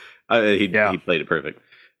 Mm-hmm. He played it perfect.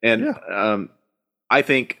 And I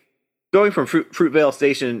think going from Fruitvale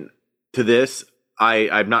Station to this,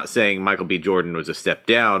 I'm not saying Michael B. Jordan was a step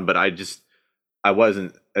down, but I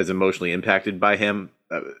wasn't as emotionally impacted by him.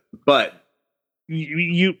 But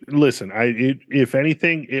you listen, if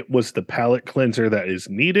anything, it was the palate cleanser that is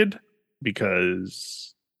needed,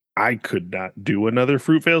 because I could not do another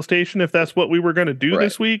Fruitvale Station if that's what we were going to do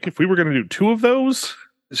this week. If we were going to do two of those.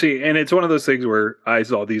 See, and it's one of those things where I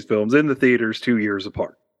saw these films in the theaters 2 years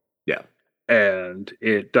apart. Yeah. And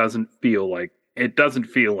it doesn't feel like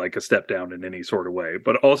a step down in any sort of way.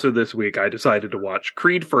 But also this week I decided to watch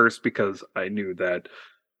Creed first because I knew that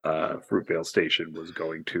Fruitvale Station was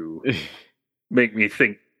going to make me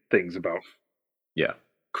think things about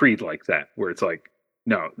Creed like that, where it's like,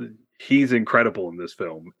 no, he's incredible in this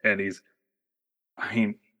film, and he's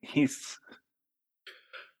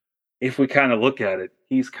if we kind of look at it,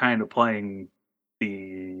 he's kind of playing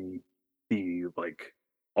the like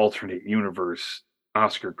alternate universe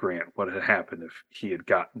Oscar Grant. What had happened if he had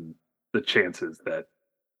gotten the chances that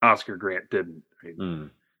Oscar Grant didn't?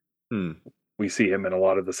 We see him in a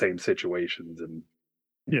lot of the same situations, and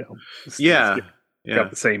he's got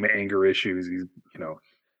the same anger issues. He's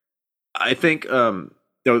I think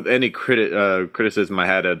Any criticism I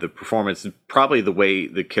had of the performance is probably the way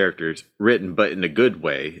the character's written, but in a good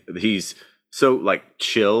way. He's so like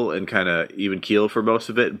chill and kind of even keel for most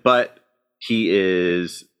of it, but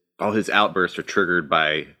all his outbursts are triggered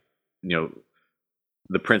by,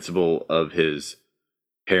 the principle of his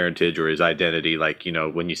parentage or his identity. Like,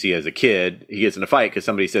 when you see as a kid, he gets in a fight because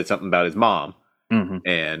somebody said something about his mom. Mm-hmm.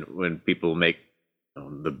 And when people make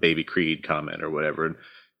the baby Creed comment or whatever,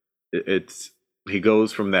 he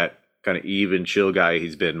goes from that kind of even chill guy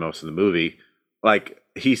he's been most of the movie. Like,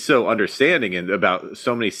 he's so understanding and about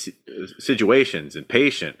so many situations and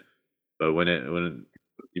patient. But when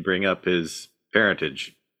you bring up his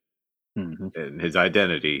parentage and his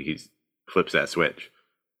identity, he flips that switch.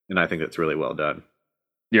 And I think that's really well done.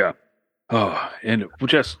 Yeah. Oh, and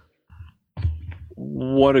just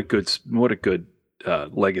what a good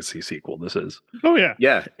legacy sequel this is. Oh yeah.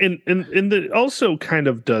 Yeah. And it also kind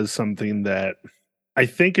of does something that I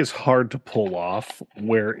think is hard to pull off,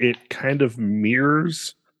 where it kind of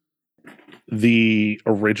mirrors the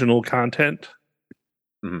original content,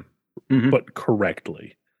 but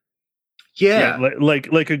correctly. Yeah.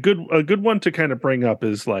 Like a good one to kind of bring up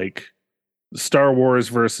is like Star Wars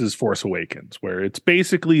versus Force Awakens, where it's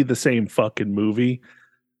basically the same fucking movie,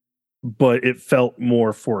 but it felt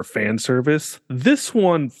more for fan service. This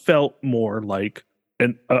one felt more like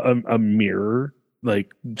a mirror,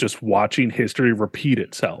 like just watching history repeat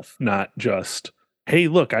itself, not just, hey,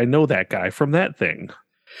 look, I know that guy from that thing.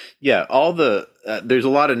 Yeah, all the there's a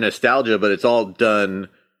lot of nostalgia, but it's all done.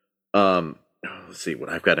 Let's see what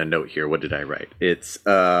I've got a note here. What did I write? It's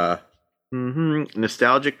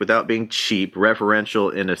nostalgic without being cheap,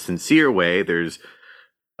 referential in a sincere way. There's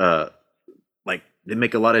like they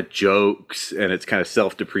make a lot of jokes, and it's kind of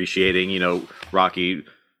self-depreciating. Rocky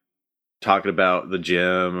talking about the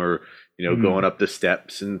gym or going up the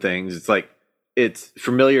steps and things. It's like it's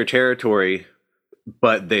familiar territory,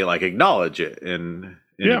 but they like acknowledge it in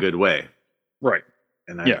a good way, right?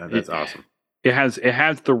 And that's awesome. It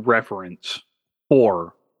has the reference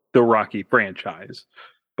for the Rocky franchise,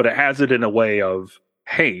 but it has it in a way of,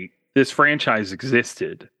 hey, this franchise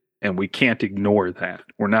existed, and we can't ignore that.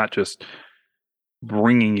 We're not just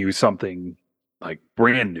bringing you something like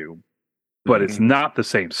brand new, but it's not the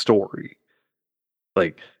same story.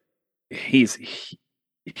 Like he's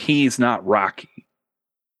not Rocky,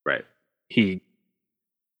 right?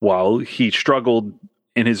 While he struggled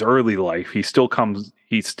in his early life, he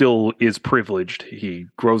still is privileged. He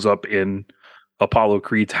grows up in Apollo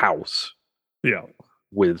Creed's house. Yeah.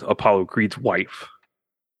 With Apollo Creed's wife,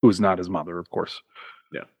 who's not his mother, of course.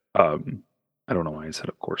 Yeah. I don't know why I said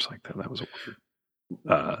of course like that. That was weird.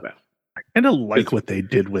 I kind of like what they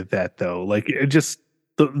did with that though. Like it just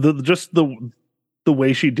the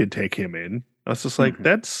way she did take him in. I was just like,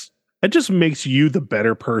 that just makes you the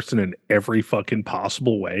better person in every fucking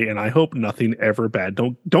possible way. And I hope nothing ever bad.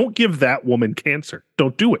 Don't give that woman cancer.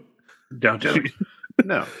 Don't do it. Don't do it.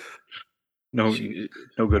 No. No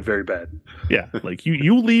good, very bad. Yeah, like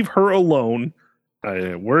you leave her alone.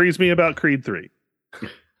 It worries me about Creed 3.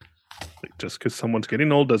 Like, just because someone's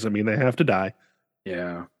getting old doesn't mean they have to die.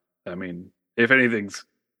 Yeah, I mean, if anything's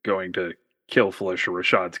going to kill Felicia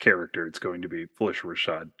Rashad's character, it's going to be Felicia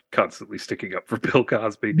Rashad constantly sticking up for Bill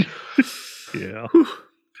Cosby. Yeah.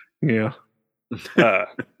 Yeah.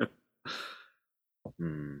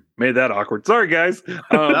 Made that awkward. Sorry, guys.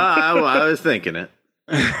 I was thinking it.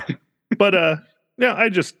 But yeah, I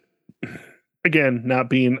just, again, not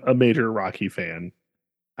being a major Rocky fan,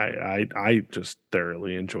 I just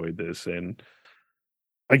thoroughly enjoyed this. And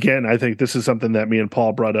again, I think this is something that me and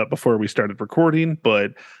Paul brought up before we started recording,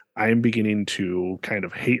 but I am beginning to kind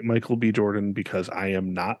of hate Michael B. Jordan because I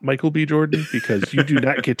am not Michael B. Jordan, because you do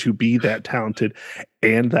not get to be that talented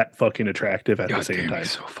and that fucking attractive at the same time.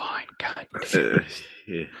 He's so fine. God.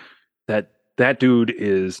 Yeah. That dude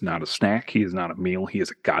is not a snack. He is not a meal. He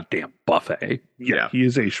is a goddamn buffet. Yeah. He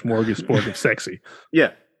is a smorgasbord of sexy.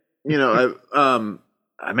 Yeah.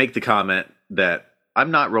 I make the comment that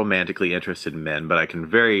I'm not romantically interested in men, but I can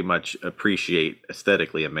very much appreciate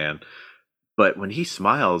aesthetically a man. But when he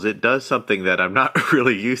smiles, it does something that I'm not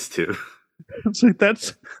really used to. It's like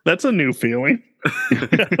that's a new feeling.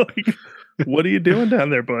 Like, what are you doing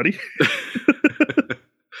down there, buddy?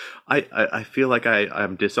 I feel like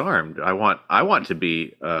I'm disarmed. I want to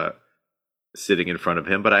be sitting in front of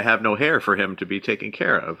him, but I have no hair for him to be taken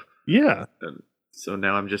care of. Yeah. And so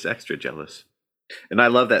now I'm just extra jealous. And I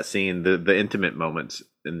love that scene, the intimate moments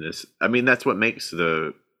in this. I mean, that's what makes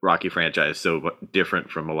the Rocky franchise so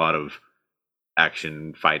different from a lot of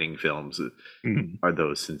action fighting films. Are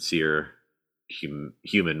those sincere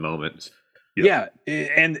human moments. Yeah,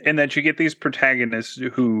 and that you get these protagonists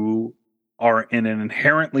who are in an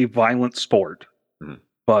inherently violent sport,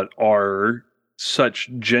 but are such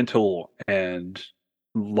gentle and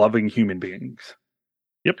loving human beings.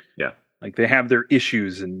 Yep. Yeah. Like they have their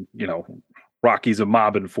issues, and Rocky's a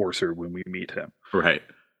mob enforcer when we meet him. Right.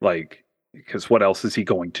 Like, because what else is he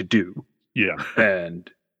going to do? Yeah. And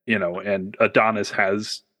and Adonis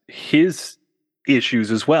has his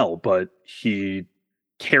issues as well, but he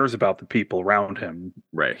cares about the people around him.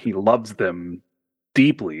 Right. He loves them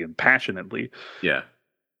deeply and passionately. Yeah.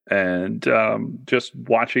 And just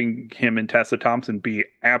watching him and Tessa Thompson be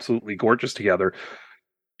absolutely gorgeous together.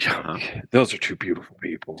 Those are two beautiful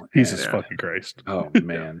people. Jesus fucking Christ. Oh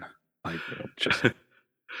man.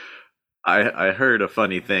 I heard a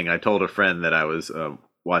funny thing. I told a friend that I was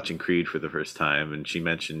watching Creed for the first time, and she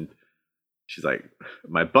mentioned, she's like,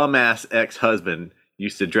 my bum ass ex-husband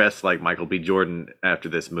used to dress like Michael B. Jordan after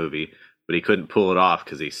this movie, but he couldn't pull it off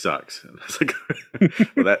because he sucks. And I was like,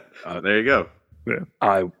 well, there you go.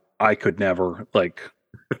 Yeah. I could never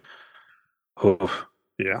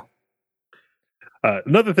Yeah.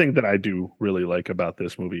 Another thing that I do really like about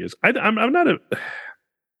this movie is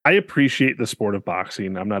I appreciate the sport of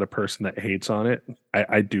boxing. I'm not a person that hates on it.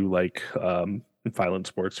 I do like violent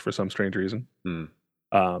sports for some strange reason.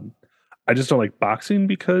 I just don't like boxing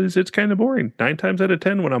because it's kind of boring. 9 times out of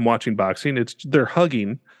 10 when I'm watching boxing, they're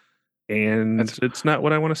hugging, and it's not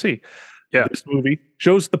what I want to see. Yeah. This movie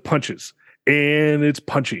shows the punches, and it's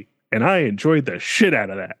punchy, and I enjoyed the shit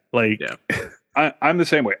out of that. I'm the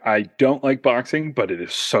same way. I don't like boxing, but it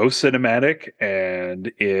is so cinematic,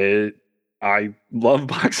 and I love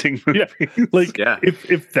boxing movies. Yeah.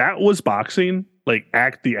 If that was boxing,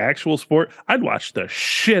 the actual sport, I'd watch the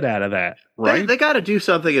shit out of that. Right? They got to do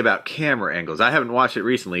something about camera angles. I haven't watched it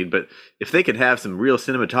recently, but if they could have some real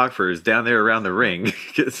cinematographers down there around the ring.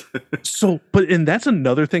 And that's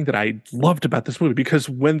another thing that I loved about this movie, because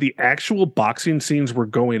when the actual boxing scenes were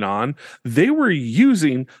going on, they were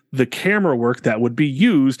using the camera work that would be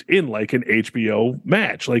used in an HBO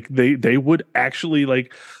match. They would actually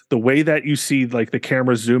the way that you see the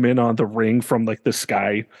camera zoom in on the ring from the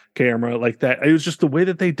sky camera that. It was just the way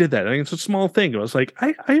that they did that. I mean, it's a small thing. I was like,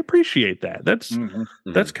 I appreciate that.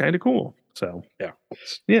 That's kind of cool. So yeah.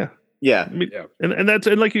 I mean, and that's,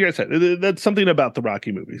 and like you guys said, that's something about the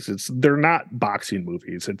Rocky movies. They're not boxing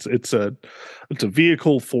movies. It's a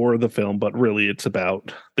vehicle for the film, but really it's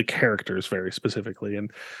about the characters very specifically. And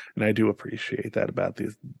I do appreciate that about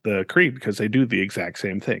the Creed, because they do the exact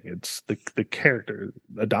same thing. It's the character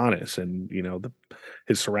Adonis and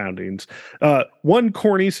his surroundings. One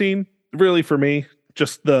corny scene really for me,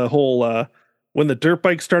 just the whole when the dirt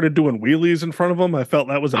bike started doing wheelies in front of him, I felt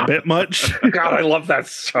that was a bit much. God, I love that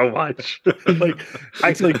so much.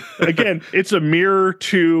 Again, it's a mirror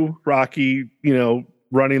to Rocky,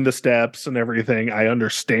 running the steps and everything. I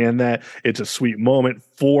understand that it's a sweet moment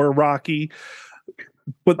for Rocky,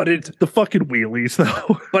 but it's the fucking wheelies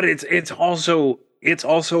though. But it's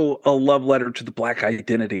also a love letter to the Black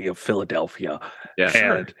identity of Philadelphia. Yeah,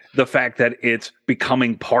 and the fact that it's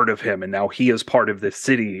becoming part of him, and now he is part of this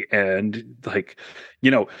city. And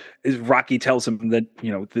Rocky tells him that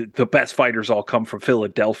the best fighters all come from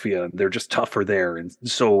Philadelphia, and they're just tougher there. And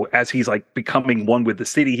so as he's becoming one with the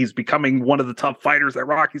city, he's becoming one of the tough fighters that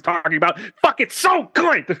Rocky's talking about. Fuck, it's so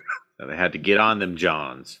good. So they had to get on them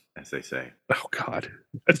Johns, as they say. Oh God,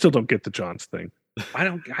 I still don't get the Johns thing. I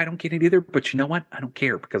don't get it either, but you know what? I don't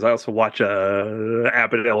care, because I also watch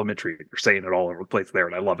Abbott Elementary. You're saying it all over the place there,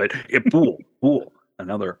 and I love it. Bool,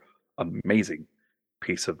 another amazing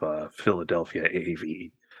piece of Philadelphia AV.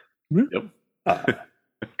 Yep. God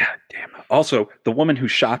damn. Also, the woman who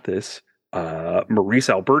shot this, Maurice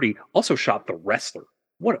Alberti, also shot The Wrestler.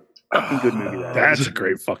 What a fucking good movie that That's is. a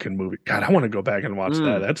great fucking movie. God, I want to go back and watch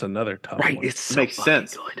that. That's another tough one. Right, it makes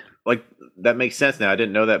sense. Good. That makes sense now. I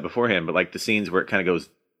didn't know that beforehand, but the scenes where it kind of goes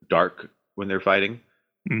dark when they're fighting,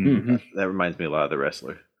 that reminds me a lot of The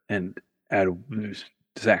Wrestler. And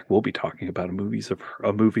Zach, we'll be talking about a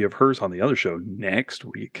movie of hers on the other show next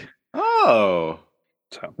week. Oh,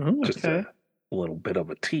 so just a little bit of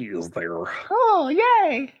a tease there. Oh,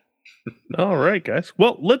 yay! All right, guys.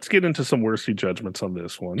 Well, let's get into some worsty judgments on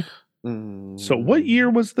this one. So, what year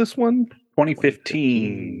was this one?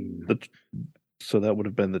 2015. So that would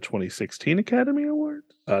have been the 2016 Academy Awards?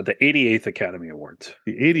 The 88th Academy Awards.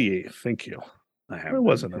 The 88th, thank you. It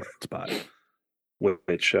wasn't a right spot.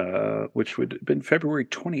 Which would have been February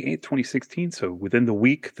 28th, 2016. So within the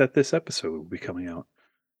week that this episode will be coming out.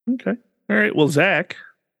 Okay. All right. Well, Zach,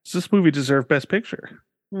 does this movie deserve Best Picture?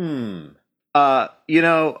 I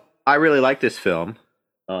really like this film.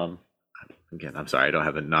 again, I'm sorry, I don't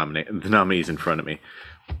have the nominees in front of me.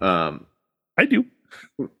 I do.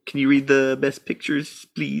 Can you read the best pictures,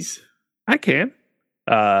 please? I can.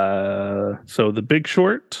 So The Big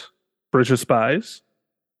Short, Bridge of Spies,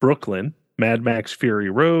 Brooklyn, Mad Max Fury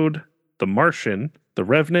Road, The Martian, The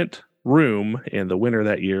Revenant, Room, and the winner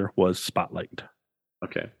that year was Spotlight.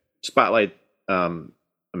 Okay. Spotlight,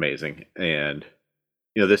 amazing. And,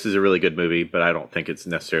 this is a really good movie, but I don't think it's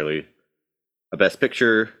necessarily a best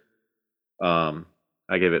picture. I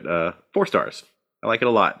give it 4 stars. I like it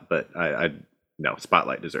a lot, but no,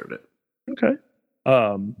 Spotlight deserved it. Okay.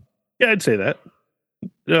 Yeah, I'd say that.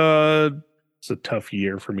 It's a tough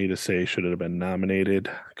year for me to say should it have been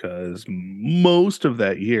nominated because most of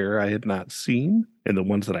that year I had not seen, and the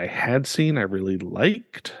ones that I had seen I really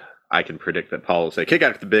liked. I can predict that Paul will say kick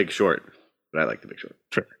out The Big Short, but I like The Big Short.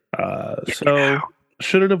 Sure. So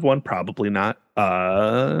should it have won? Probably not.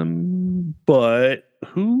 But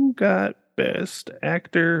who got best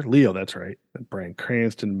actor? Leo, that's right. Bryan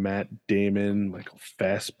Cranston, Matt Damon, Michael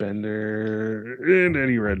Fassbender, and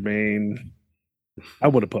Eddie Redmayne. I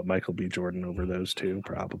would have put Michael B. Jordan over those two,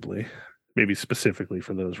 probably. Maybe specifically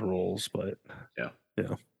for those roles, but yeah.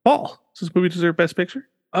 Paul, does this movie deserve Best Picture?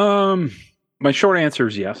 My short answer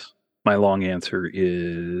is yes. My long answer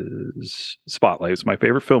is Spotlight. It's my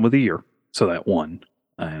favorite film of the year, so that won,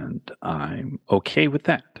 and I'm okay with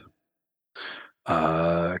that.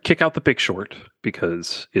 Kick out The Big Short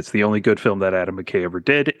because it's the only good film that Adam McKay ever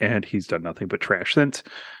did, and he's done nothing but trash since.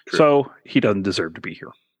 True. So he doesn't deserve to be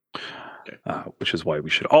here. Okay. Which is why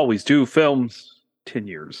we should always do films 10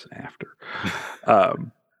 years after.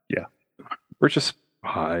 Yeah. Bridge of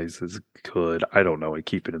Spies is good. I don't know. I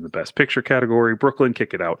keep it in the Best Picture category. Brooklyn,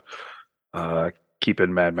 kick it out. Keep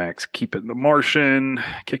in Mad Max, keep in The Martian,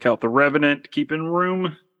 kick out The Revenant, keep in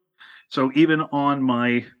Room. So even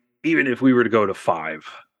if we were to go to 5,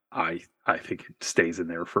 I think it stays in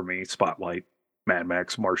there for me. Spotlight, Mad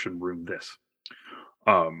Max, Martian, Room, this.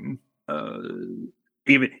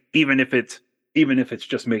 Even if it's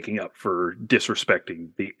just making up for disrespecting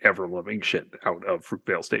the ever-loving shit out of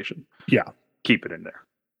Fruitvale Station. Yeah. Keep it in there.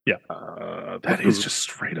 Yeah. That is just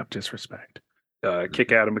straight up disrespect.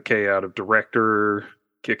 Kick Adam McKay out of director,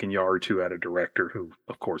 kicking Yar2 out of director, who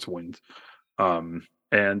of course wins. And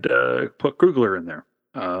put Coogler in there.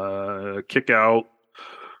 Kick out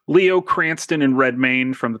Leo, Cranston, and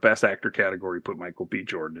Redmayne from the Best Actor category. Put Michael B.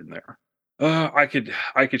 Jordan in there. I could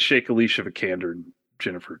shake Alicia Vikander and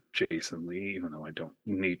Jennifer Jason Leigh, even though I don't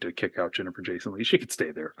need to kick out Jennifer Jason Leigh. She could stay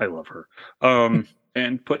there. I love her.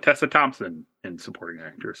 And put Tessa Thompson in supporting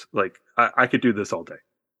actors. Like I could do this all day.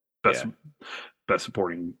 Best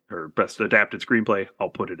supporting or best adapted screenplay. I'll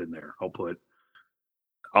put it in there. I'll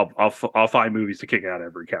find movies to kick out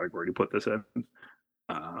every category to put this in.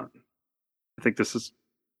 I think this is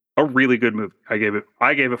a really good movie. I gave it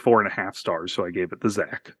 4.5 stars, so I gave it the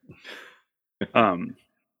Zach. And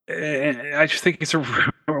I just think it's a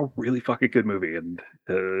really fucking good movie. And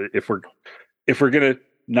if we're gonna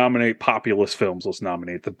nominate populist films, let's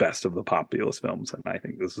nominate the best of the populist films. And I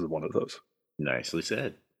think this is one of those. Nicely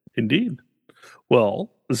said. Indeed.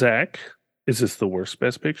 Well, Zach, is this the worst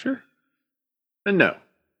Best Picture? No.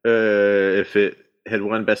 If it had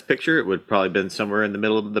won Best Picture, it would probably been somewhere in the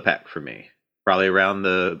middle of the pack for me. Probably around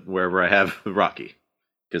wherever I have Rocky,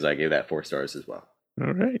 because I gave that 4 stars as well.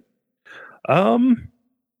 All right.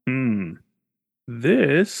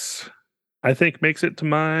 This I think makes it to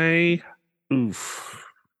my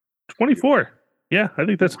 24. Yeah, I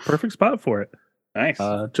think that's a perfect spot for it. Nice.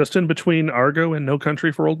 Just in between Argo and No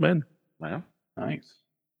Country for Old Men. Wow. Nice.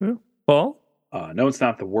 Yeah. Paul? No, it's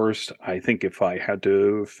not the worst. I think if I had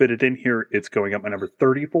to fit it in here, it's going up my number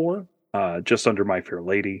 34, just under My Fair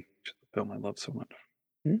Lady, which is the film I love so much.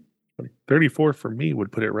 34 for me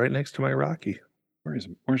would put it right next to my Rocky. Where's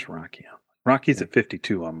Rocky? Rocky's at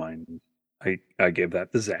 52 on mine. I gave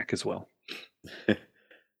that the Zach as well.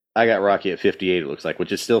 I got Rocky at 58, it looks like,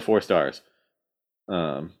 which is still 4 stars.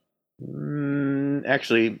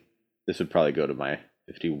 Actually, this would probably go to my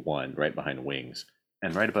 51, right behind Wings,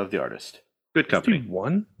 and right above The Artist. Good company.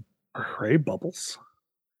 51? Ray Bubbles.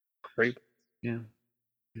 Great. Yeah.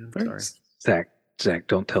 Sorry. Zach,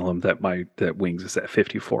 don't tell him that Wings is at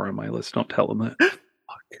 54 on my list. Don't tell him that.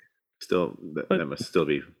 Fuck. Still, that must still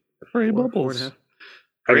be Ray Bubbles.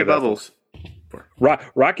 Ray Bubbles.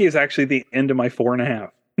 Rocky is actually the end of my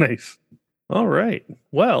 4.5. Nice. All right.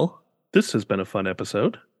 Well, this has been a fun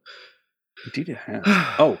episode. Indeed it has.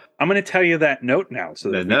 Oh, I'm going to tell you that note now. So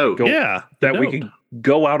that we can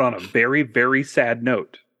go out on a very, very sad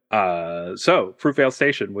note. So Fruitvale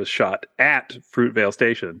Station was shot at Fruitvale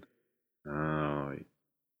Station. Oh.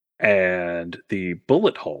 And the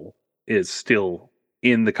bullet hole is still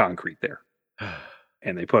in the concrete there.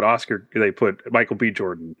 And they put Michael B.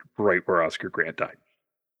 Jordan right where Oscar Grant died.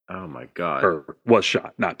 Oh my God. Or was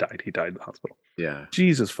shot, not died. He died in the hospital. Yeah.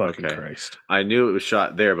 Jesus fucking Christ. I knew it was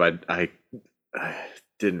shot there, but I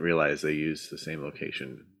didn't realize they used the same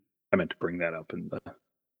location. I meant to bring that up.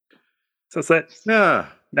 So that's it. Yeah.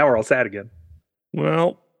 Now we're all sad again.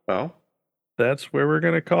 Well, Well, that's where we're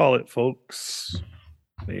going to call it, folks.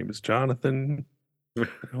 My name is Jonathan. It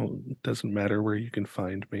doesn't matter where you can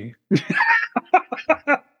find me. This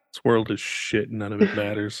world is shit. None of it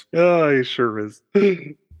matters. Oh, he sure is.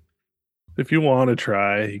 If you want to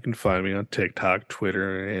try, you can find me on TikTok,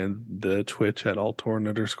 Twitter, and the Twitch at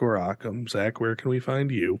 @Altorn_Occam. Zach, where can we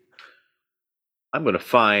find you? I'm going to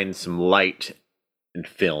find some light in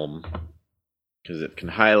film because it can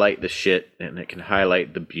highlight the shit and it can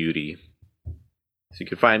highlight the beauty. So you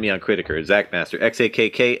can find me on Critiker, Zachmaster,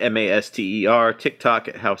 XAKKMASTER, TikTok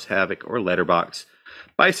at House Havoc, or Letterboxd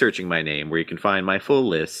by searching my name, where you can find my full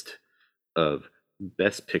list of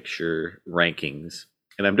Best Picture rankings.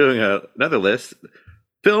 And I'm doing another list,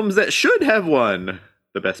 films that should have won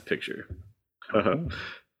the Best Picture. And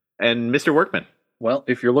Mr. Workman. Well,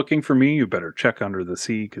 if you're looking for me, you better check under the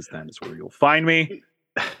sea, because that is where you'll find me.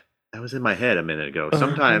 That was in my head a minute ago.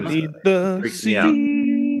 Sometimes the freaks me out.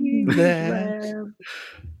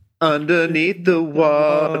 Underneath the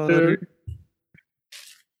water.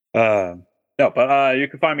 No, but you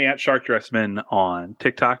can find me at Shark Dressman on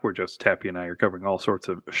TikTok, where Joseph Tappy and I are covering all sorts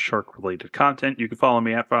of shark-related content. You can follow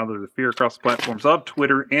me at Father of the Fear across the platforms of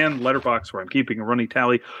Twitter and Letterboxd, where I'm keeping a running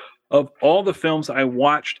tally of all the films I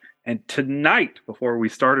watched. And tonight, before we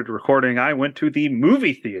started recording, I went to the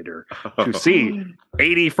movie theater to see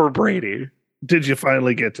 80 for Brady. Did you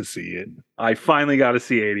finally get to see it? I finally got to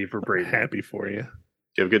see 80 for Brady. Happy for you.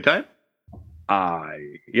 Did you have a good time?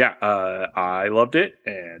 I loved it,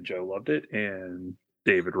 and Joe loved it, and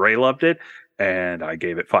David Ray loved it, and I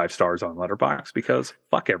gave it 5 stars on Letterboxd because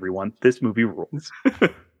fuck everyone, this movie rules.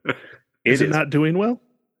 Is it not doing well?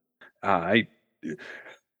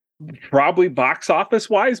 Probably box office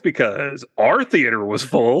wise, because our theater was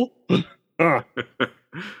full.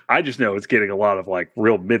 I just know it's getting a lot of like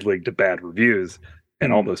real middling to bad reviews.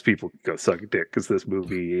 And all those people can go suck a dick, because this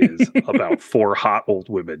movie is about 4 hot old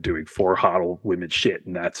women doing 4 hot old women shit.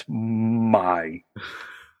 And that's my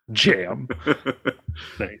jam.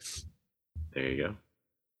 Nice. There you go.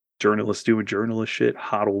 Journalists doing journalist shit.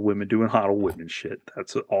 Hot old women doing hot old women shit.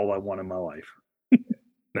 That's all I want in my life.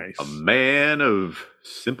 Nice. A man of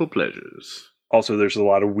simple pleasures. Also, there's a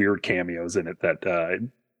lot of weird cameos in it that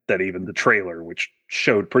even the trailer, which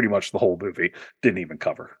showed pretty much the whole movie, didn't even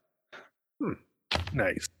cover.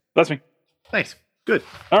 Nice. That's me. Nice. Good.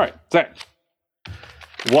 All right, Zach.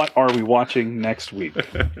 What are we watching next week?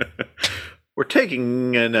 We're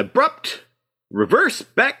taking an abrupt reverse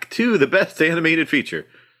back to the best animated feature.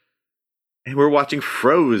 And we're watching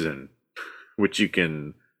Frozen, which you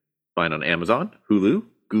can find on Amazon, Hulu,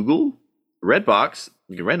 Google, Redbox.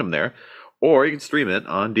 You can rent them there. Or you can stream it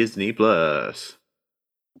on Disney+. Oh,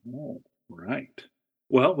 right.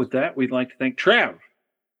 Well, with that, we'd like to thank Trav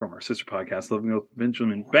from our sister podcast, Living with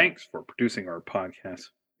Benjamin Banks, for producing our podcast.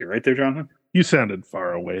 You're right there, Jonathan? You sounded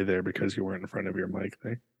far away there because you weren't in front of your mic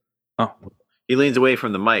there. Oh. He leans away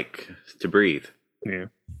from the mic to breathe. Yeah.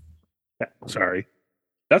 Sorry.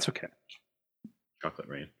 That's okay. Chocolate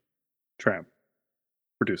rain. Trav,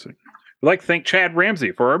 producing. We'd like to thank Chad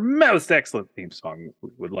Ramsey for our most excellent theme song. We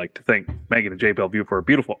would like to thank Megan and Jay Bellevue for our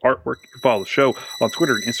beautiful artwork. You can follow the show on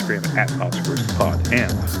Twitter and Instagram at OscarSpod,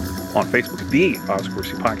 and on Facebook, the Oscar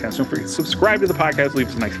Podcast. Don't forget to subscribe to the podcast. Leave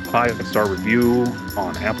us a nice 5-star review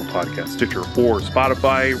on Apple Podcasts, Stitcher, or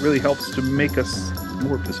Spotify. It really helps to make us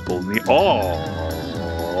more visible in the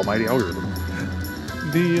almighty algorithm.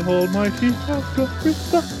 The almighty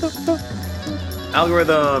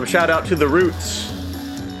algorithm. Shout out to The Roots. I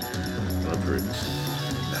love Roots.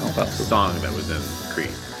 How about the song that was in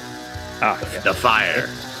Creed? The Fire.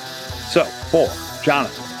 So, for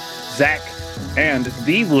Jonathan, Zach, and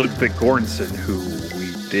the Ludwig Göransson, who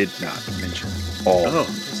we did not mention all of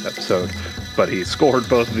this episode, but he scored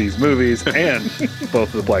both of these movies and both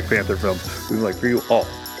of the Black Panther films. We'd like for you all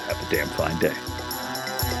to have a damn fine day.